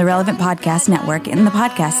shows from the Relevant Podcast Network in the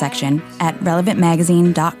podcast section at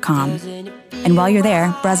relevantmagazine.com. And while you're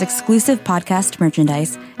there, browse exclusive podcast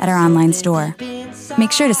merchandise at our online store.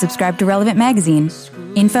 Make sure to subscribe to Relevant Magazine.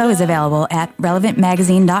 Info is available at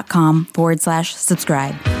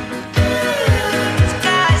relevantmagazine.com/subscribe.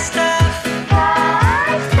 Sky stuff.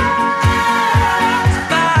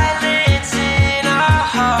 Violence in our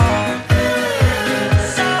heart.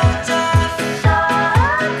 So tough.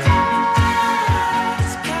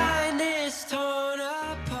 This kindness torn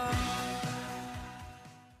apart.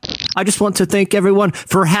 I just want to thank everyone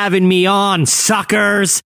for having me on,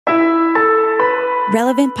 suckers.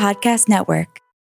 Relevant Podcast Network.